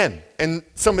happens again. And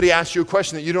somebody asks you a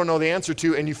question that you don't know the answer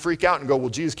to, and you freak out and go, well,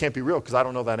 Jesus can't be real because I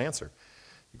don't know that answer.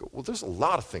 You go, well, there's a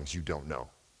lot of things you don't know.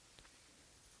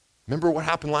 Remember what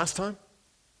happened last time?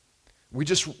 We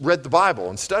just read the Bible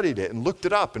and studied it and looked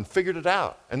it up and figured it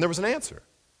out, and there was an answer.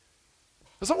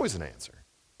 There's always an answer.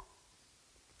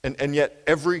 And yet,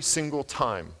 every single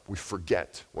time, we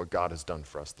forget what God has done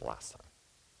for us the last time.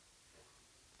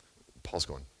 Paul's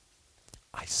going,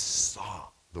 I saw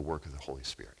the work of the Holy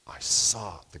Spirit. I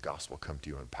saw the gospel come to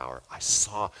you in power. I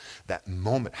saw that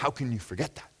moment. How can you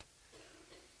forget that?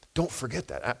 Don't forget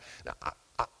that.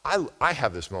 I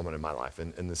have this moment in my life,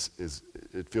 and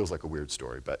it feels like a weird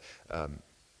story, but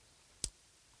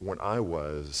when I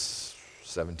was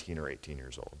 17 or 18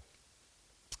 years old,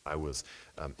 I was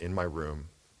in my room.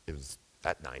 It was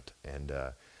at night, and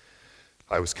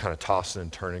I was kind of tossing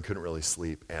and turning, couldn't really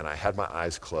sleep, and I had my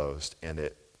eyes closed, and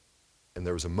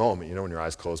there was a moment, you know, when your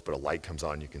eyes closed, but a light comes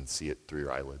on, you can see it through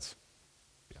your eyelids.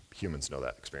 Yeah, humans know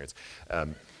that experience.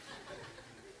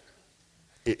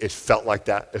 It felt like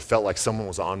that. It felt like someone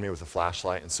was on me with a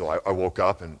flashlight, and so I woke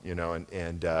up, and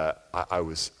I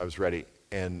was ready,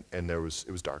 and it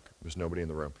was dark. There was nobody in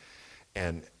the room,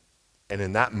 and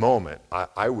in that moment,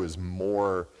 I was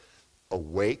more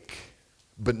awake,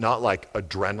 but not like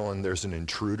adrenaline, there's an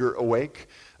intruder awake,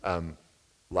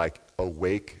 like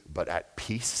awake but at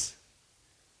peace.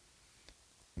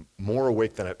 More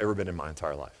awake than I've ever been in my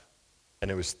entire life.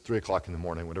 And it was 3 o'clock in the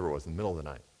morning, whatever it was, in the middle of the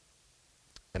night.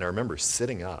 And I remember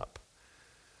sitting up,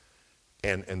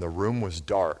 and the room was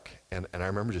dark, and I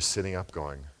remember just sitting up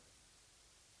going,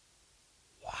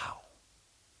 wow.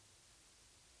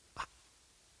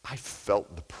 I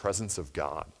felt the presence of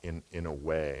God in a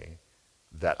way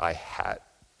that I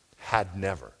had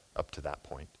never up to that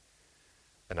point.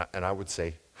 And I would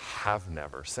say have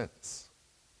never since.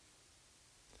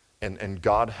 And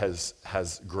God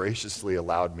has graciously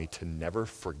allowed me to never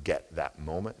forget that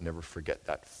moment, never forget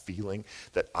that feeling,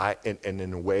 and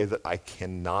in a way that I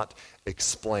cannot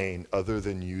explain other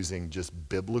than using just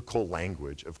biblical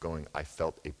language of going, I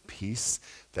felt a peace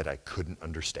that I couldn't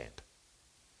understand.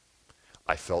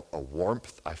 I felt a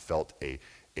warmth, I felt a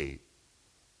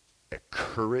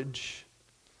courage.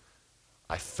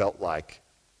 I felt like,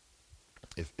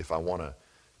 if I want to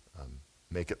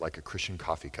make it like a Christian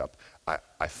coffee cup,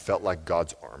 I felt like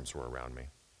God's arms were around me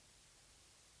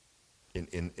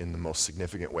in the most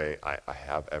significant way I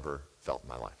have ever felt in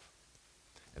my life.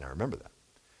 And I remember that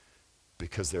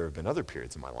because there have been other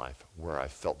periods in my life where I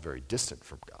felt very distant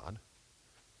from God,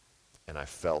 and I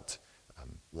felt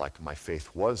like my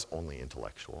faith was only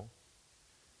intellectual,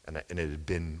 and it had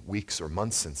been weeks or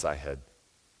months since I had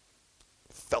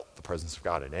felt the presence of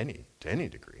God to any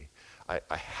degree.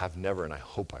 I have never, and I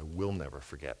hope I will never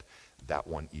forget that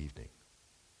one evening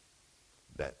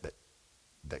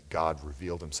that God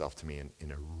revealed himself to me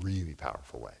in a really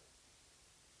powerful way.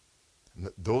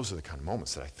 And those are the kind of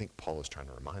moments that I think Paul is trying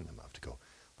to remind them of, to go,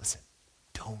 listen,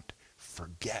 don't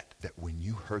forget that when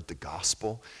you heard the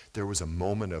gospel, there was a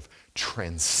moment of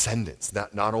transcendence.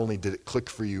 Not only did it click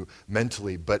for you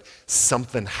mentally, but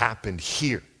something happened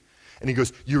here. And he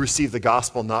goes, you receive the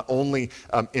gospel not only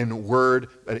in word,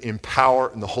 but in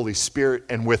power, in the Holy Spirit,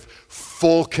 and with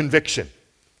full conviction.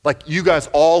 Like you guys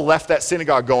all left that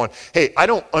synagogue going, hey, I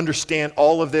don't understand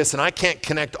all of this, and I can't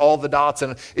connect all the dots,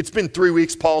 and it's been 3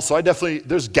 weeks, Paul, so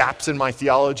there's gaps in my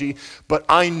theology, but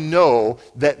I know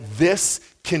that this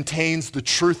contains the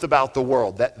truth about the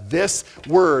world, that this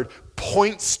word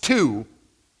points to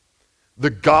the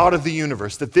God of the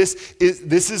universe, that this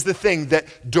is the thing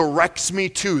that directs me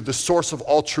to the source of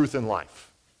all truth in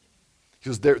life.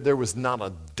 Because there was not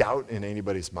a doubt in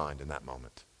anybody's mind in that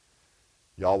moment.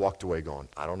 Y'all walked away going,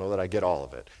 I don't know that I get all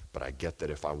of it, but I get that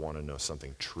if I want to know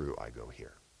something true, I go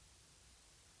here.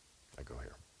 I go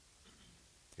here.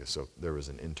 Okay, so there was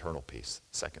an internal piece.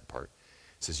 Second part.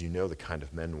 It says, you know the kind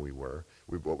of men we were,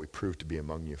 what we proved to be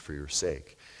among you for your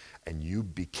sake. And you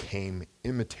became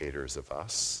imitators of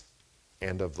us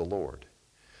and of the Lord.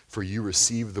 For you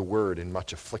received the word in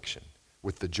much affliction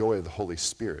with the joy of the Holy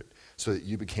Spirit, so that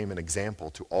you became an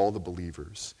example to all the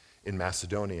believers in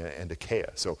Macedonia and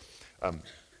Achaia. So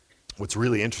what's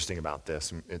really interesting about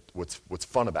this, what's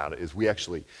fun about it, is we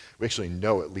actually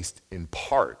know, at least in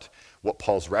part, what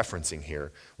Paul's referencing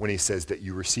here when he says that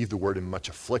you received the word in much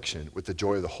affliction with the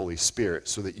joy of the Holy Spirit,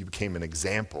 so that you became an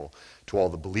example to all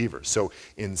the believers. So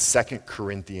in 2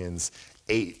 Corinthians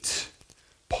 8,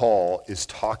 Paul is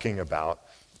talking about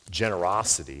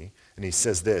generosity, and he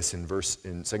says this in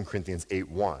 2 Corinthians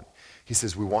 8:1. He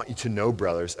says, we want you to know,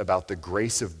 brothers, about the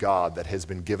grace of God that has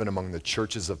been given among the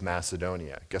churches of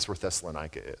Macedonia. Guess where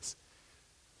Thessalonica is?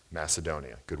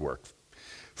 Macedonia. Good work.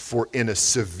 For in a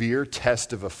severe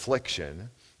test of affliction,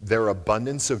 their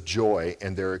abundance of joy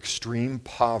and their extreme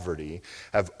poverty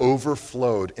have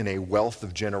overflowed in a wealth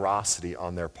of generosity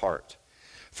on their part.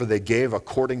 For they gave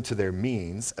according to their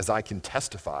means, as I can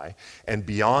testify, and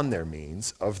beyond their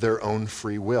means, of their own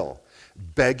free will,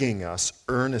 begging us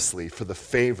earnestly for the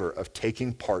favor of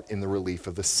taking part in the relief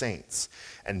of the saints.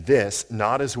 And this,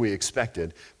 not as we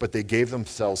expected, but they gave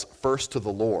themselves first to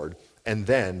the Lord, and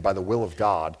then, by the will of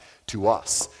God, to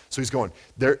us. So he's going,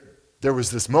 there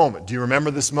was this moment. Do you remember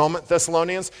this moment,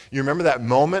 Thessalonians? You remember that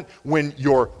moment when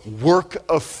your work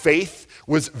of faith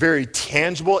was very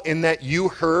tangible, in that you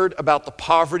heard about the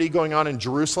poverty going on in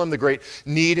Jerusalem, the great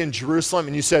need in Jerusalem,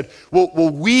 and you said, well,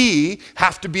 we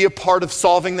have to be a part of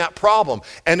solving that problem.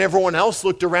 And everyone else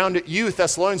looked around at you,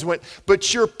 Thessalonians, and went,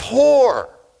 but you're poor.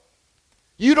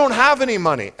 You don't have any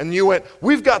money. And you went,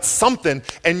 we've got something,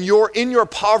 and in your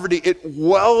poverty, it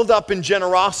welled up in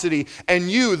generosity, and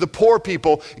you, the poor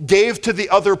people, gave to the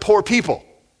other poor people.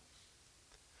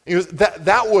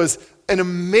 That was an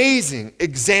amazing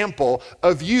example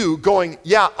of you going,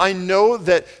 yeah, I know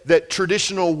that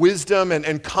traditional wisdom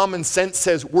and common sense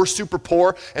says we're super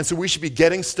poor, and so we should be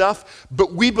getting stuff,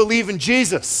 but we believe in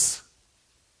Jesus.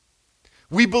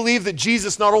 We believe that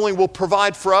Jesus not only will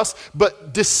provide for us,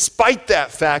 but despite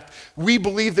that fact, we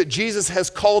believe that Jesus has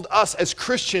called us as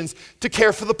Christians to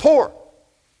care for the poor.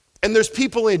 And there's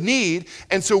people in need,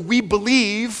 and so we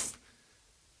believe,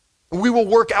 and we will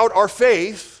work out our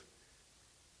faith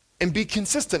and be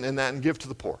consistent in that and give to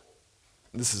the poor.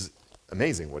 And this is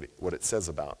amazing what it says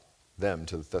about them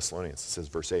to the Thessalonians. It says,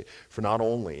 verse 8, for not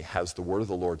only has the word of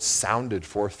the Lord sounded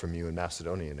forth from you in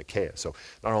Macedonia and Achaia, so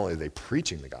not only are they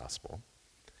preaching the gospel,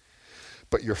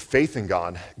 but your faith in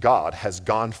God has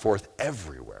gone forth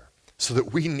everywhere, so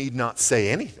that we need not say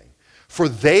anything. For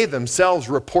they themselves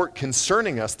report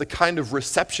concerning us the kind of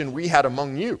reception we had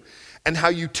among you, and how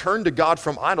you turned to God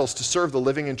from idols to serve the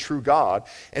living and true God,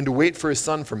 and to wait for his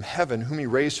Son from heaven, whom he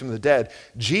raised from the dead,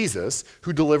 Jesus,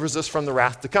 who delivers us from the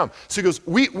wrath to come. So he goes,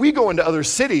 we go into other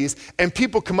cities, and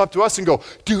people come up to us and go,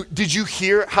 did you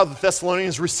hear how the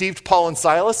Thessalonians received Paul and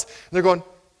Silas? And they're going,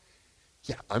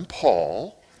 yeah, I'm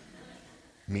Paul.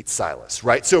 Meet Silas,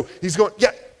 right? So he's going,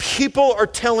 yeah, people are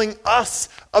telling us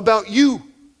about you.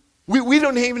 We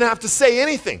don't even have to say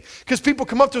anything, because people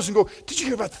come up to us and go, did you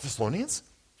hear about the Thessalonians?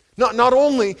 Not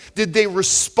only did they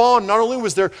respond, not only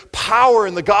was there power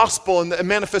in the gospel and the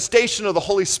manifestation of the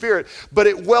Holy Spirit, but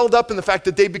it welled up in the fact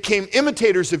that they became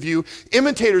imitators of you,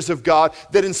 imitators of God,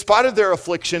 that in spite of their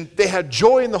affliction, they had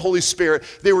joy in the Holy Spirit.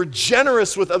 They were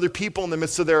generous with other people in the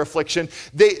midst of their affliction.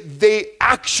 They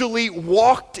actually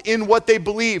walked in what they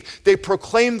believed. They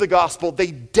proclaimed the gospel.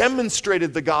 They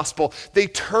demonstrated the gospel. They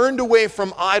turned away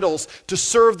from idols to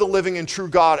serve the living and true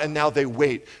God, and now they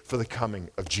wait for the coming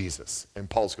of Jesus. And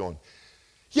Paul's going,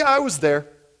 yeah, I was there.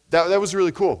 That was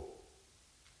really cool.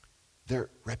 Their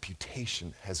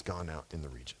reputation has gone out in the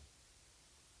region.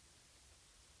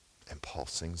 And Paul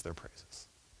sings their praises.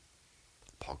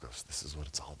 Paul goes, this is what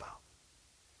it's all about.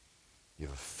 You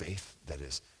have a faith that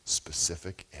is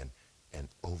specific and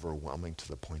overwhelming to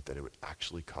the point that it would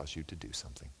actually cause you to do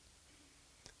something.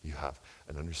 You have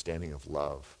an understanding of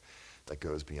love that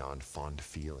goes beyond fond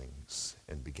feelings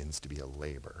and begins to be a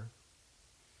labor.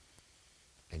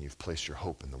 And you've placed your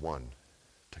hope in the one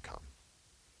to come.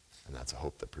 And that's a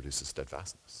hope that produces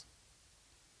steadfastness.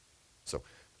 So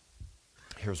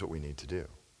here's what we need to do,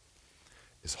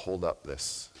 is hold up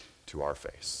this to our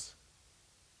face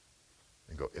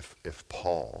and go, if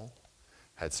Paul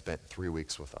had spent 3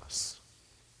 weeks with us,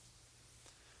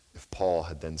 if Paul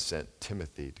had then sent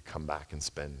Timothy to come back and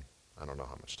spend, I don't know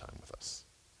how much time with us,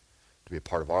 to be a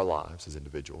part of our lives as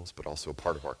individuals, but also a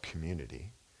part of our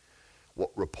community,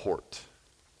 what report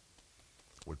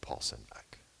would Paul send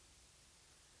back?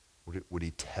 Would he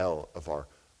tell of our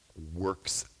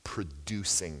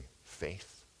works-producing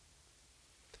faith?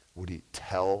 Would he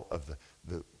tell of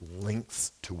the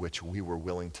lengths to which we were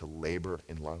willing to labor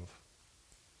in love?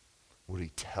 Would he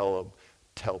tell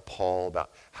Paul about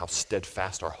how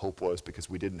steadfast our hope was, because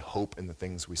we didn't hope in the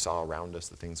things we saw around us,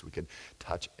 the things we could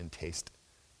touch and taste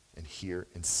and hear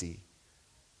and see,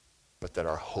 but that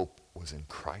our hope was in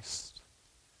Christ,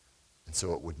 and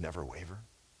so it would never waver?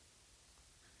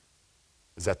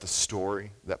 Is that the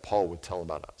story that Paul would tell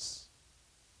about us?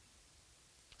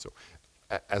 So,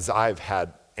 as I've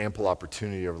had ample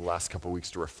opportunity over the last couple of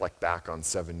weeks to reflect back on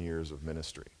 7 years of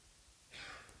ministry,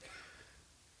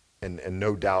 and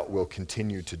no doubt will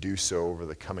continue to do so over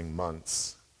the coming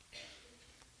months,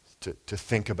 to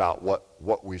think about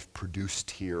what we've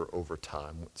produced here over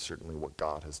time, certainly what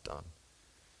God has done.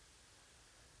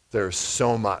 There's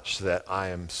so much that I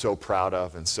am so proud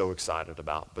of and so excited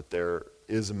about, but there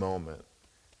is a moment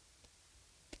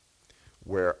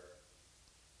where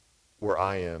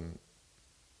I am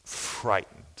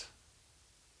frightened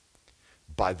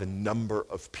by the number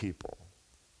of people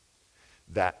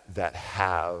that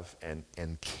have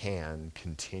and can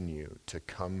continue to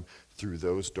come through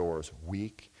those doors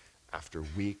week after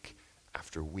week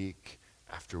after week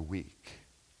after week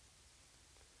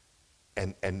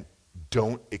and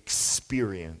don't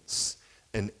experience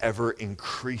an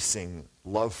ever-increasing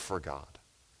love for God,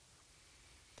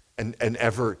 an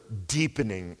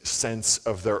ever-deepening sense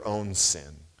of their own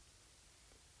sin,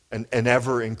 an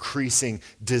ever-increasing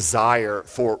desire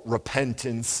for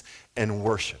repentance and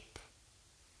worship.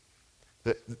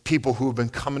 The people who have been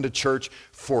coming to church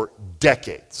for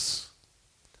decades.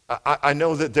 I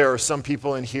know that there are some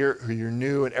people in here who you're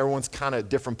new and everyone's kind of at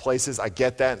different places. I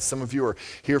get that. And some of you are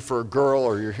here for a girl,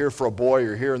 or you're here for a boy, or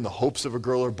you're here in the hopes of a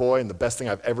girl or boy, and the best thing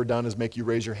I've ever done is make you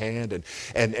raise your hand, and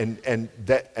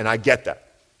I get that.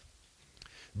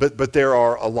 But there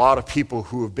are a lot of people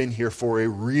who have been here for a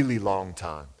really long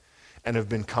time and have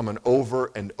been coming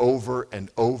over and over and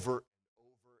over and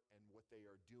over, and what they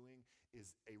are doing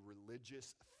is a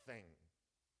religious thing.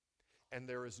 and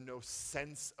there is no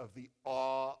sense of the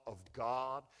awe of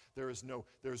God. There is no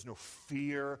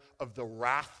fear of the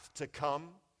wrath to come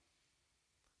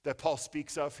that Paul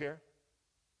speaks of here.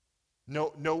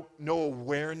 No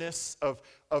awareness of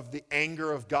the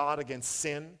anger of God against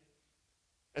sin,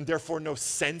 and therefore no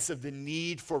sense of the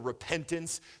need for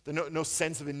repentance, no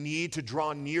sense of a need to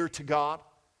draw near to God.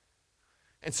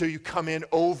 And so you come in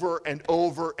over and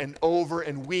over and over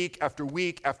and week after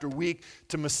week after week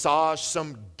to massage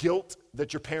some guilt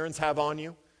that your parents have on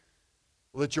you,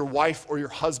 that your wife or your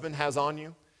husband has on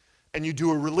you, and you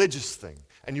do a religious thing.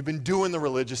 And you've been doing the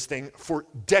religious thing for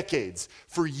decades,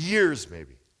 for years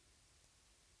maybe.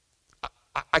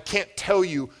 I can't tell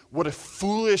you what a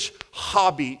foolish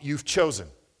hobby you've chosen.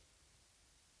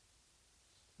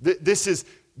 This has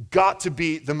got to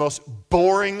be the most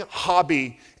boring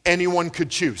hobby anyone could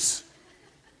choose.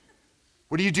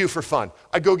 What do you do for fun?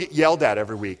 I go get yelled at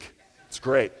every week. It's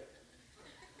great.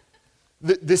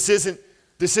 This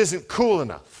isn't cool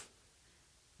enough.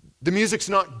 The music's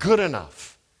not good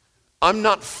enough. I'm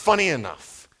not funny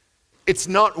enough. It's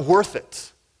not worth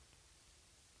it.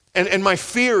 And my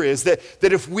fear is that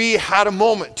if we had a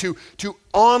moment to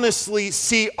honestly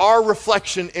see our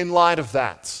reflection in light of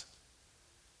that,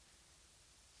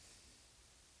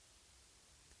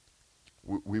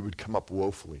 we would come up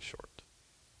woefully short.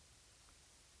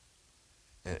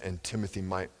 And Timothy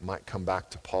might come back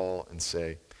to Paul and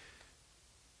say,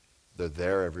 they're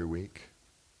there every week.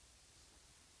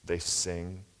 They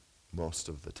sing most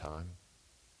of the time.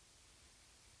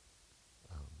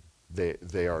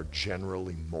 They are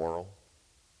generally moral.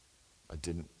 I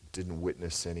didn't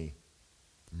witness any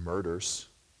murders,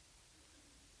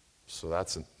 so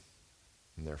that's in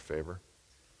their favor.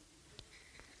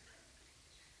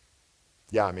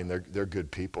 Yeah, I mean they're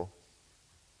good people.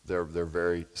 They're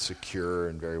very secure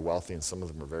and very wealthy, and some of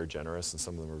them are very generous, and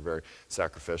some of them are very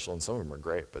sacrificial, and some of them are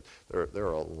great. But there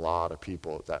are a lot of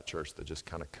people at that church that just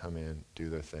kind of come in, do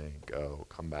their thing, go,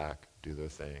 come back, do their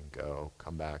thing, go,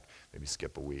 come back, maybe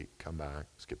skip a week, come back,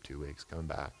 skip 2 weeks, come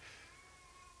back.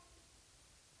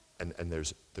 And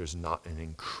there's not an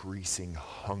increasing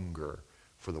hunger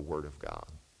for the Word of God.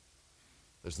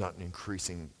 There's not an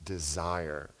increasing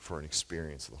desire for an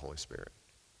experience of the Holy Spirit.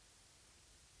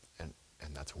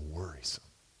 And that's worrisome.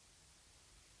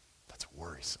 That's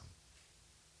worrisome.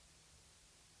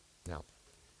 Now,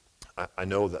 I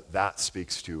know that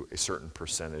speaks to a certain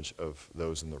percentage of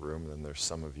those in the room, and then there's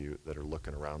some of you that are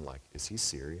looking around like, is he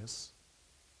serious?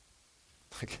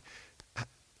 Like,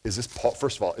 is this Paul,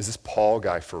 first of all, is this Paul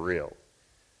guy for real?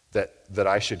 That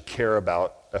I should care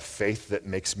about a faith that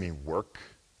makes me work,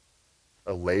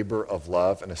 a labor of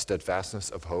love and a steadfastness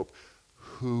of hope?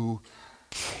 Who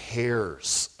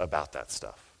cares about that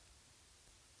stuff?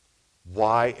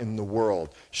 Why in the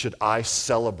world should I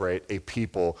celebrate a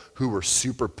people who were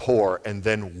super poor and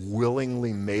then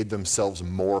willingly made themselves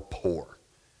more poor?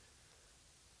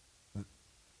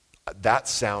 That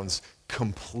sounds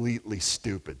completely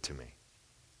stupid to me.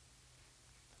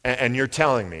 And you're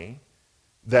telling me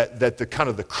that the kind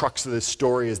of the crux of this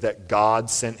story is that God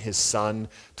sent his son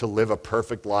to live a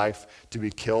perfect life, to be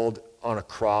killed on a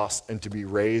cross, and to be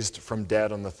raised from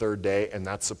dead on the third day, and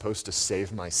that's supposed to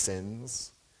save my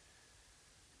sins?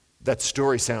 That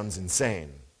story sounds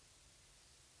insane.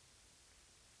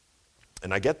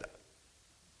 And I get that.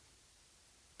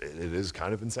 It is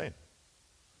kind of insane.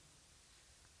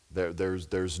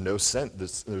 There's no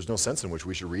sense in which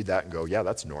we should read that and go, yeah,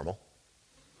 that's normal.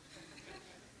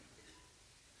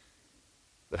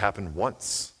 That happened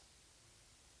once.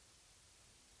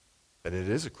 And it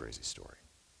is a crazy story.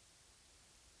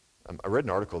 I read an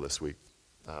article this week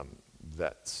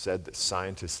that said that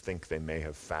scientists think they may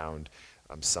have found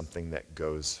something that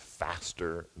goes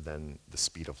faster than the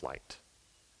speed of light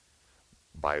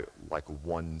by like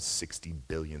 1/60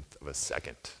 billionth of a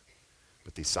second.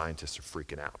 But these scientists are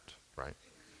freaking out, right?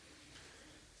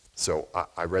 So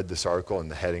I read this article, and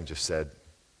the heading just said,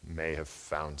 may have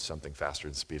found something faster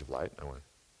than the speed of light. And I went,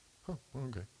 oh,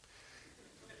 okay.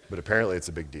 But apparently it's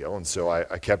a big deal, and so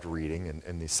I kept reading,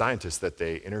 and the scientists that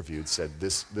they interviewed said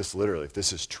this literally, if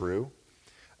this is true,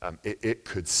 it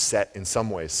could in some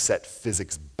ways set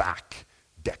physics back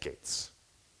decades.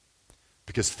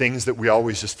 Because things that we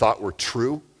always just thought were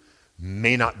true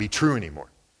may not be true anymore.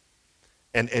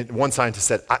 And one scientist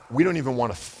said, we don't even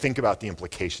want to think about the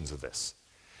implications of this.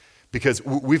 Because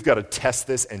we've got to test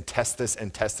this and test this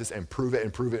and test this and prove it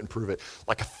and prove it and prove it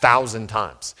like 1,000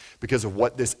 times because of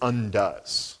what this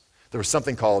undoes. There was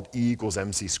something called E =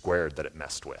 mc squared that it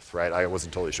messed with, right? I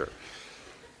wasn't totally sure.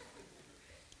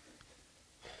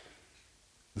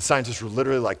 The scientists were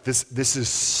literally like, this is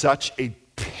such a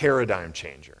paradigm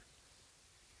changer.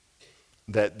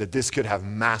 that this could have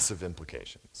massive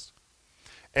implications.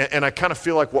 And I kind of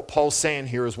feel like what Paul's saying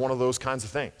here is one of those kinds of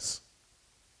things.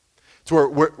 It's where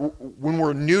when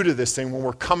we're new to this thing, when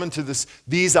we're coming to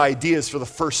these ideas for the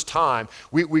first time,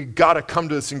 we got to come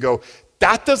to this and go,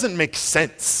 that doesn't make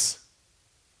sense.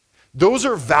 Those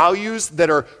are values that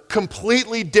are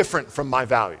completely different from my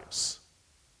values.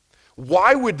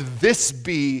 Why would this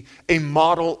be a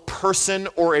model person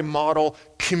or a model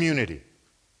community?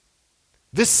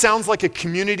 This sounds like a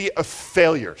community of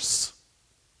failures.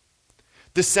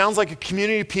 This sounds like a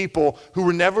community of people who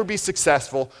will never be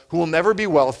successful, who will never be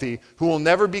wealthy, who will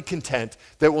never be content,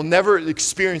 that will never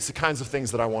experience the kinds of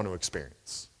things that I want to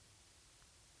experience.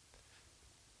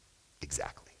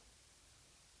 Exactly.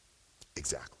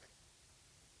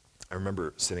 I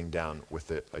remember sitting down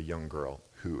with a young girl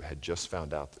who had just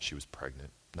found out that she was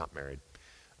pregnant, not married,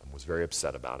 and was very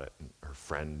upset about it. And her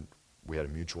friend, we had a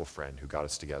mutual friend who got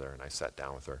us together, and I sat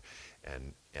down with her,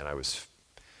 and I was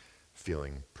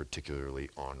feeling particularly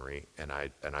ornery, and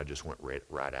I just went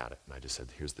right at it, and I just said,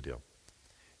 here's the deal.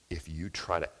 If you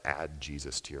try to add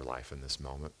Jesus to your life in this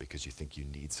moment because you think you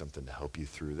need something to help you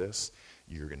through this,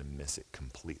 you're going to miss it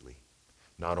completely.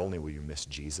 Not only will you miss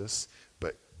Jesus,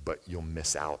 but you'll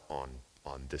miss out on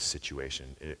this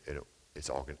situation. It's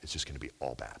just going to be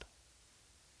all bad.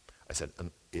 I said,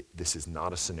 this is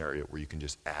not a scenario where you can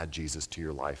just add Jesus to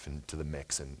your life and to the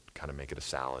mix and kind of make it a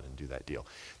salad and do that deal.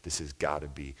 This has got to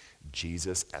be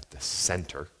Jesus at the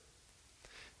center,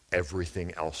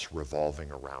 everything else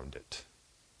revolving around it.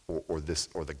 Or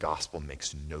the gospel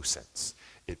makes no sense.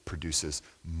 It produces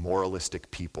moralistic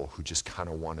people who just kind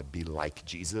of want to be like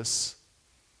Jesus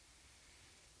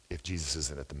if Jesus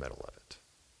isn't at the middle of it.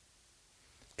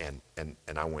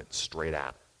 And I went straight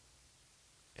at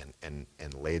it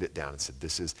and laid it down and said,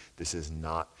 this is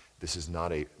not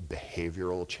a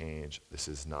behavioral change. This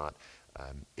is not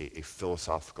a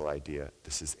philosophical idea.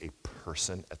 This is a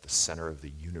person at the center of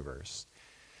the universe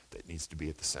that needs to be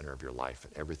at the center of your life,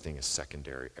 and everything is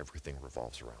secondary. Everything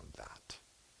revolves around that.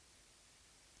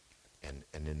 And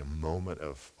in a moment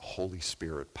of Holy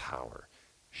Spirit power,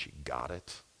 she got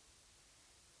it.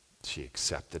 She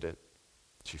accepted it.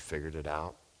 She figured it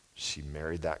out. She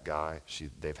married that guy.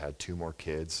 They've had 2 more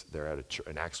kids. They're at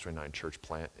an Acts 29 church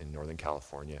plant in Northern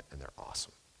California, and they're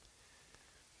awesome.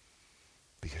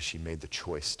 Because she made the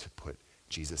choice to put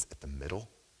Jesus at the middle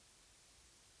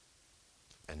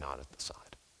and not at the side.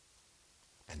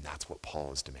 And that's what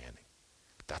Paul is demanding.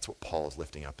 That's what Paul is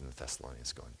lifting up in the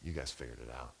Thessalonians, going, you guys figured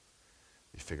it out.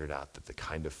 You figured out that the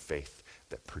kind of faith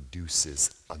that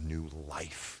produces a new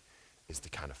life is the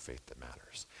kind of faith that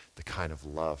matters. The kind of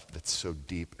love that's so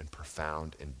deep and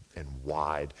profound and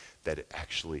wide that it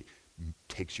actually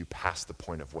takes you past the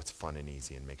point of what's fun and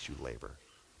easy and makes you labor.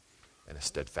 And a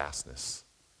steadfastness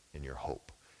in your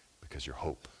hope, because your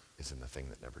hope is in the thing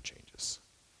that never changes.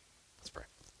 Let's pray.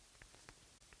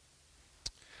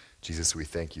 Jesus, we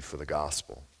thank you for the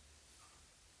gospel.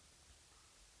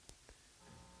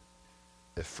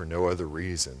 If for no other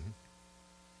reason,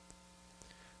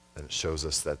 then it shows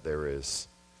us that there is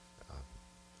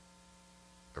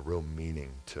a real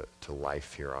meaning to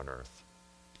life here on earth.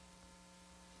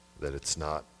 That it's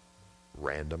not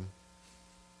random.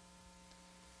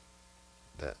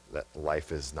 That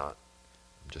life is not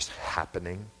just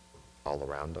happening all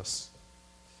around us.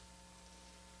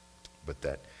 But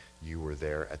that you were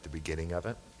there at the beginning of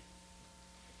it.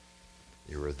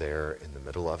 You were there in the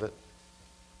middle of it.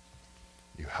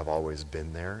 You have always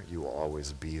been there. You will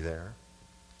always be there.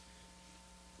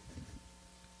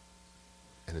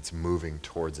 And it's moving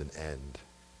towards an end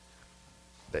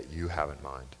that you have in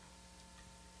mind,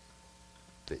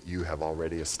 that you have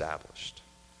already established.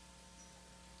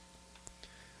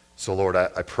 So Lord,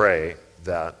 I pray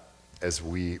that as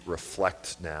we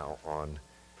reflect now on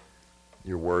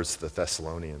your words to the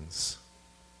Thessalonians,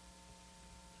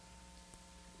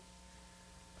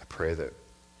 I pray that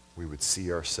we would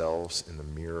see ourselves in the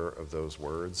mirror of those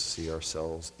words, see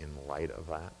ourselves in light of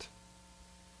that.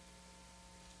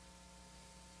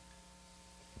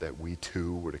 That we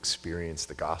too would experience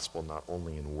the gospel not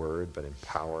only in word, but in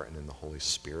power and in the Holy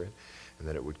Spirit, and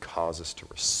that it would cause us to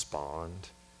respond,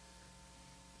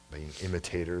 being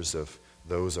imitators of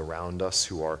those around us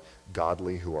who are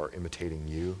godly, who are imitating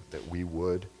you, that we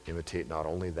would imitate not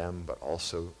only them, but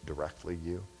also directly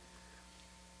you.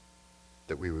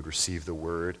 That we would receive the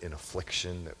word in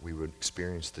affliction, that we would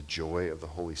experience the joy of the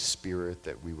Holy Spirit,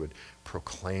 that we would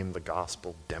proclaim the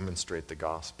gospel, demonstrate the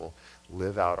gospel,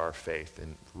 live out our faith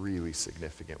in really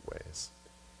significant ways.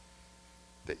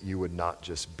 That you would not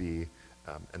just be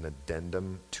an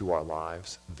addendum to our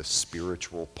lives, the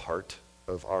spiritual part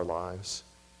of our lives,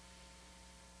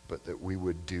 but that we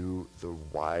would do the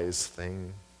wise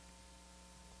thing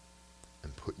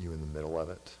and put you in the middle of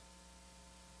it,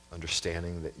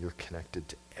 understanding that you're connected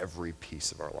to every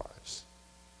piece of our lives.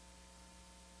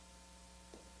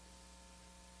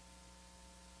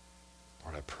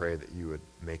 Lord, I pray that you would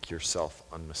make yourself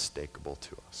unmistakable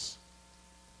to us.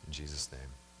 In Jesus'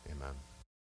 name, amen.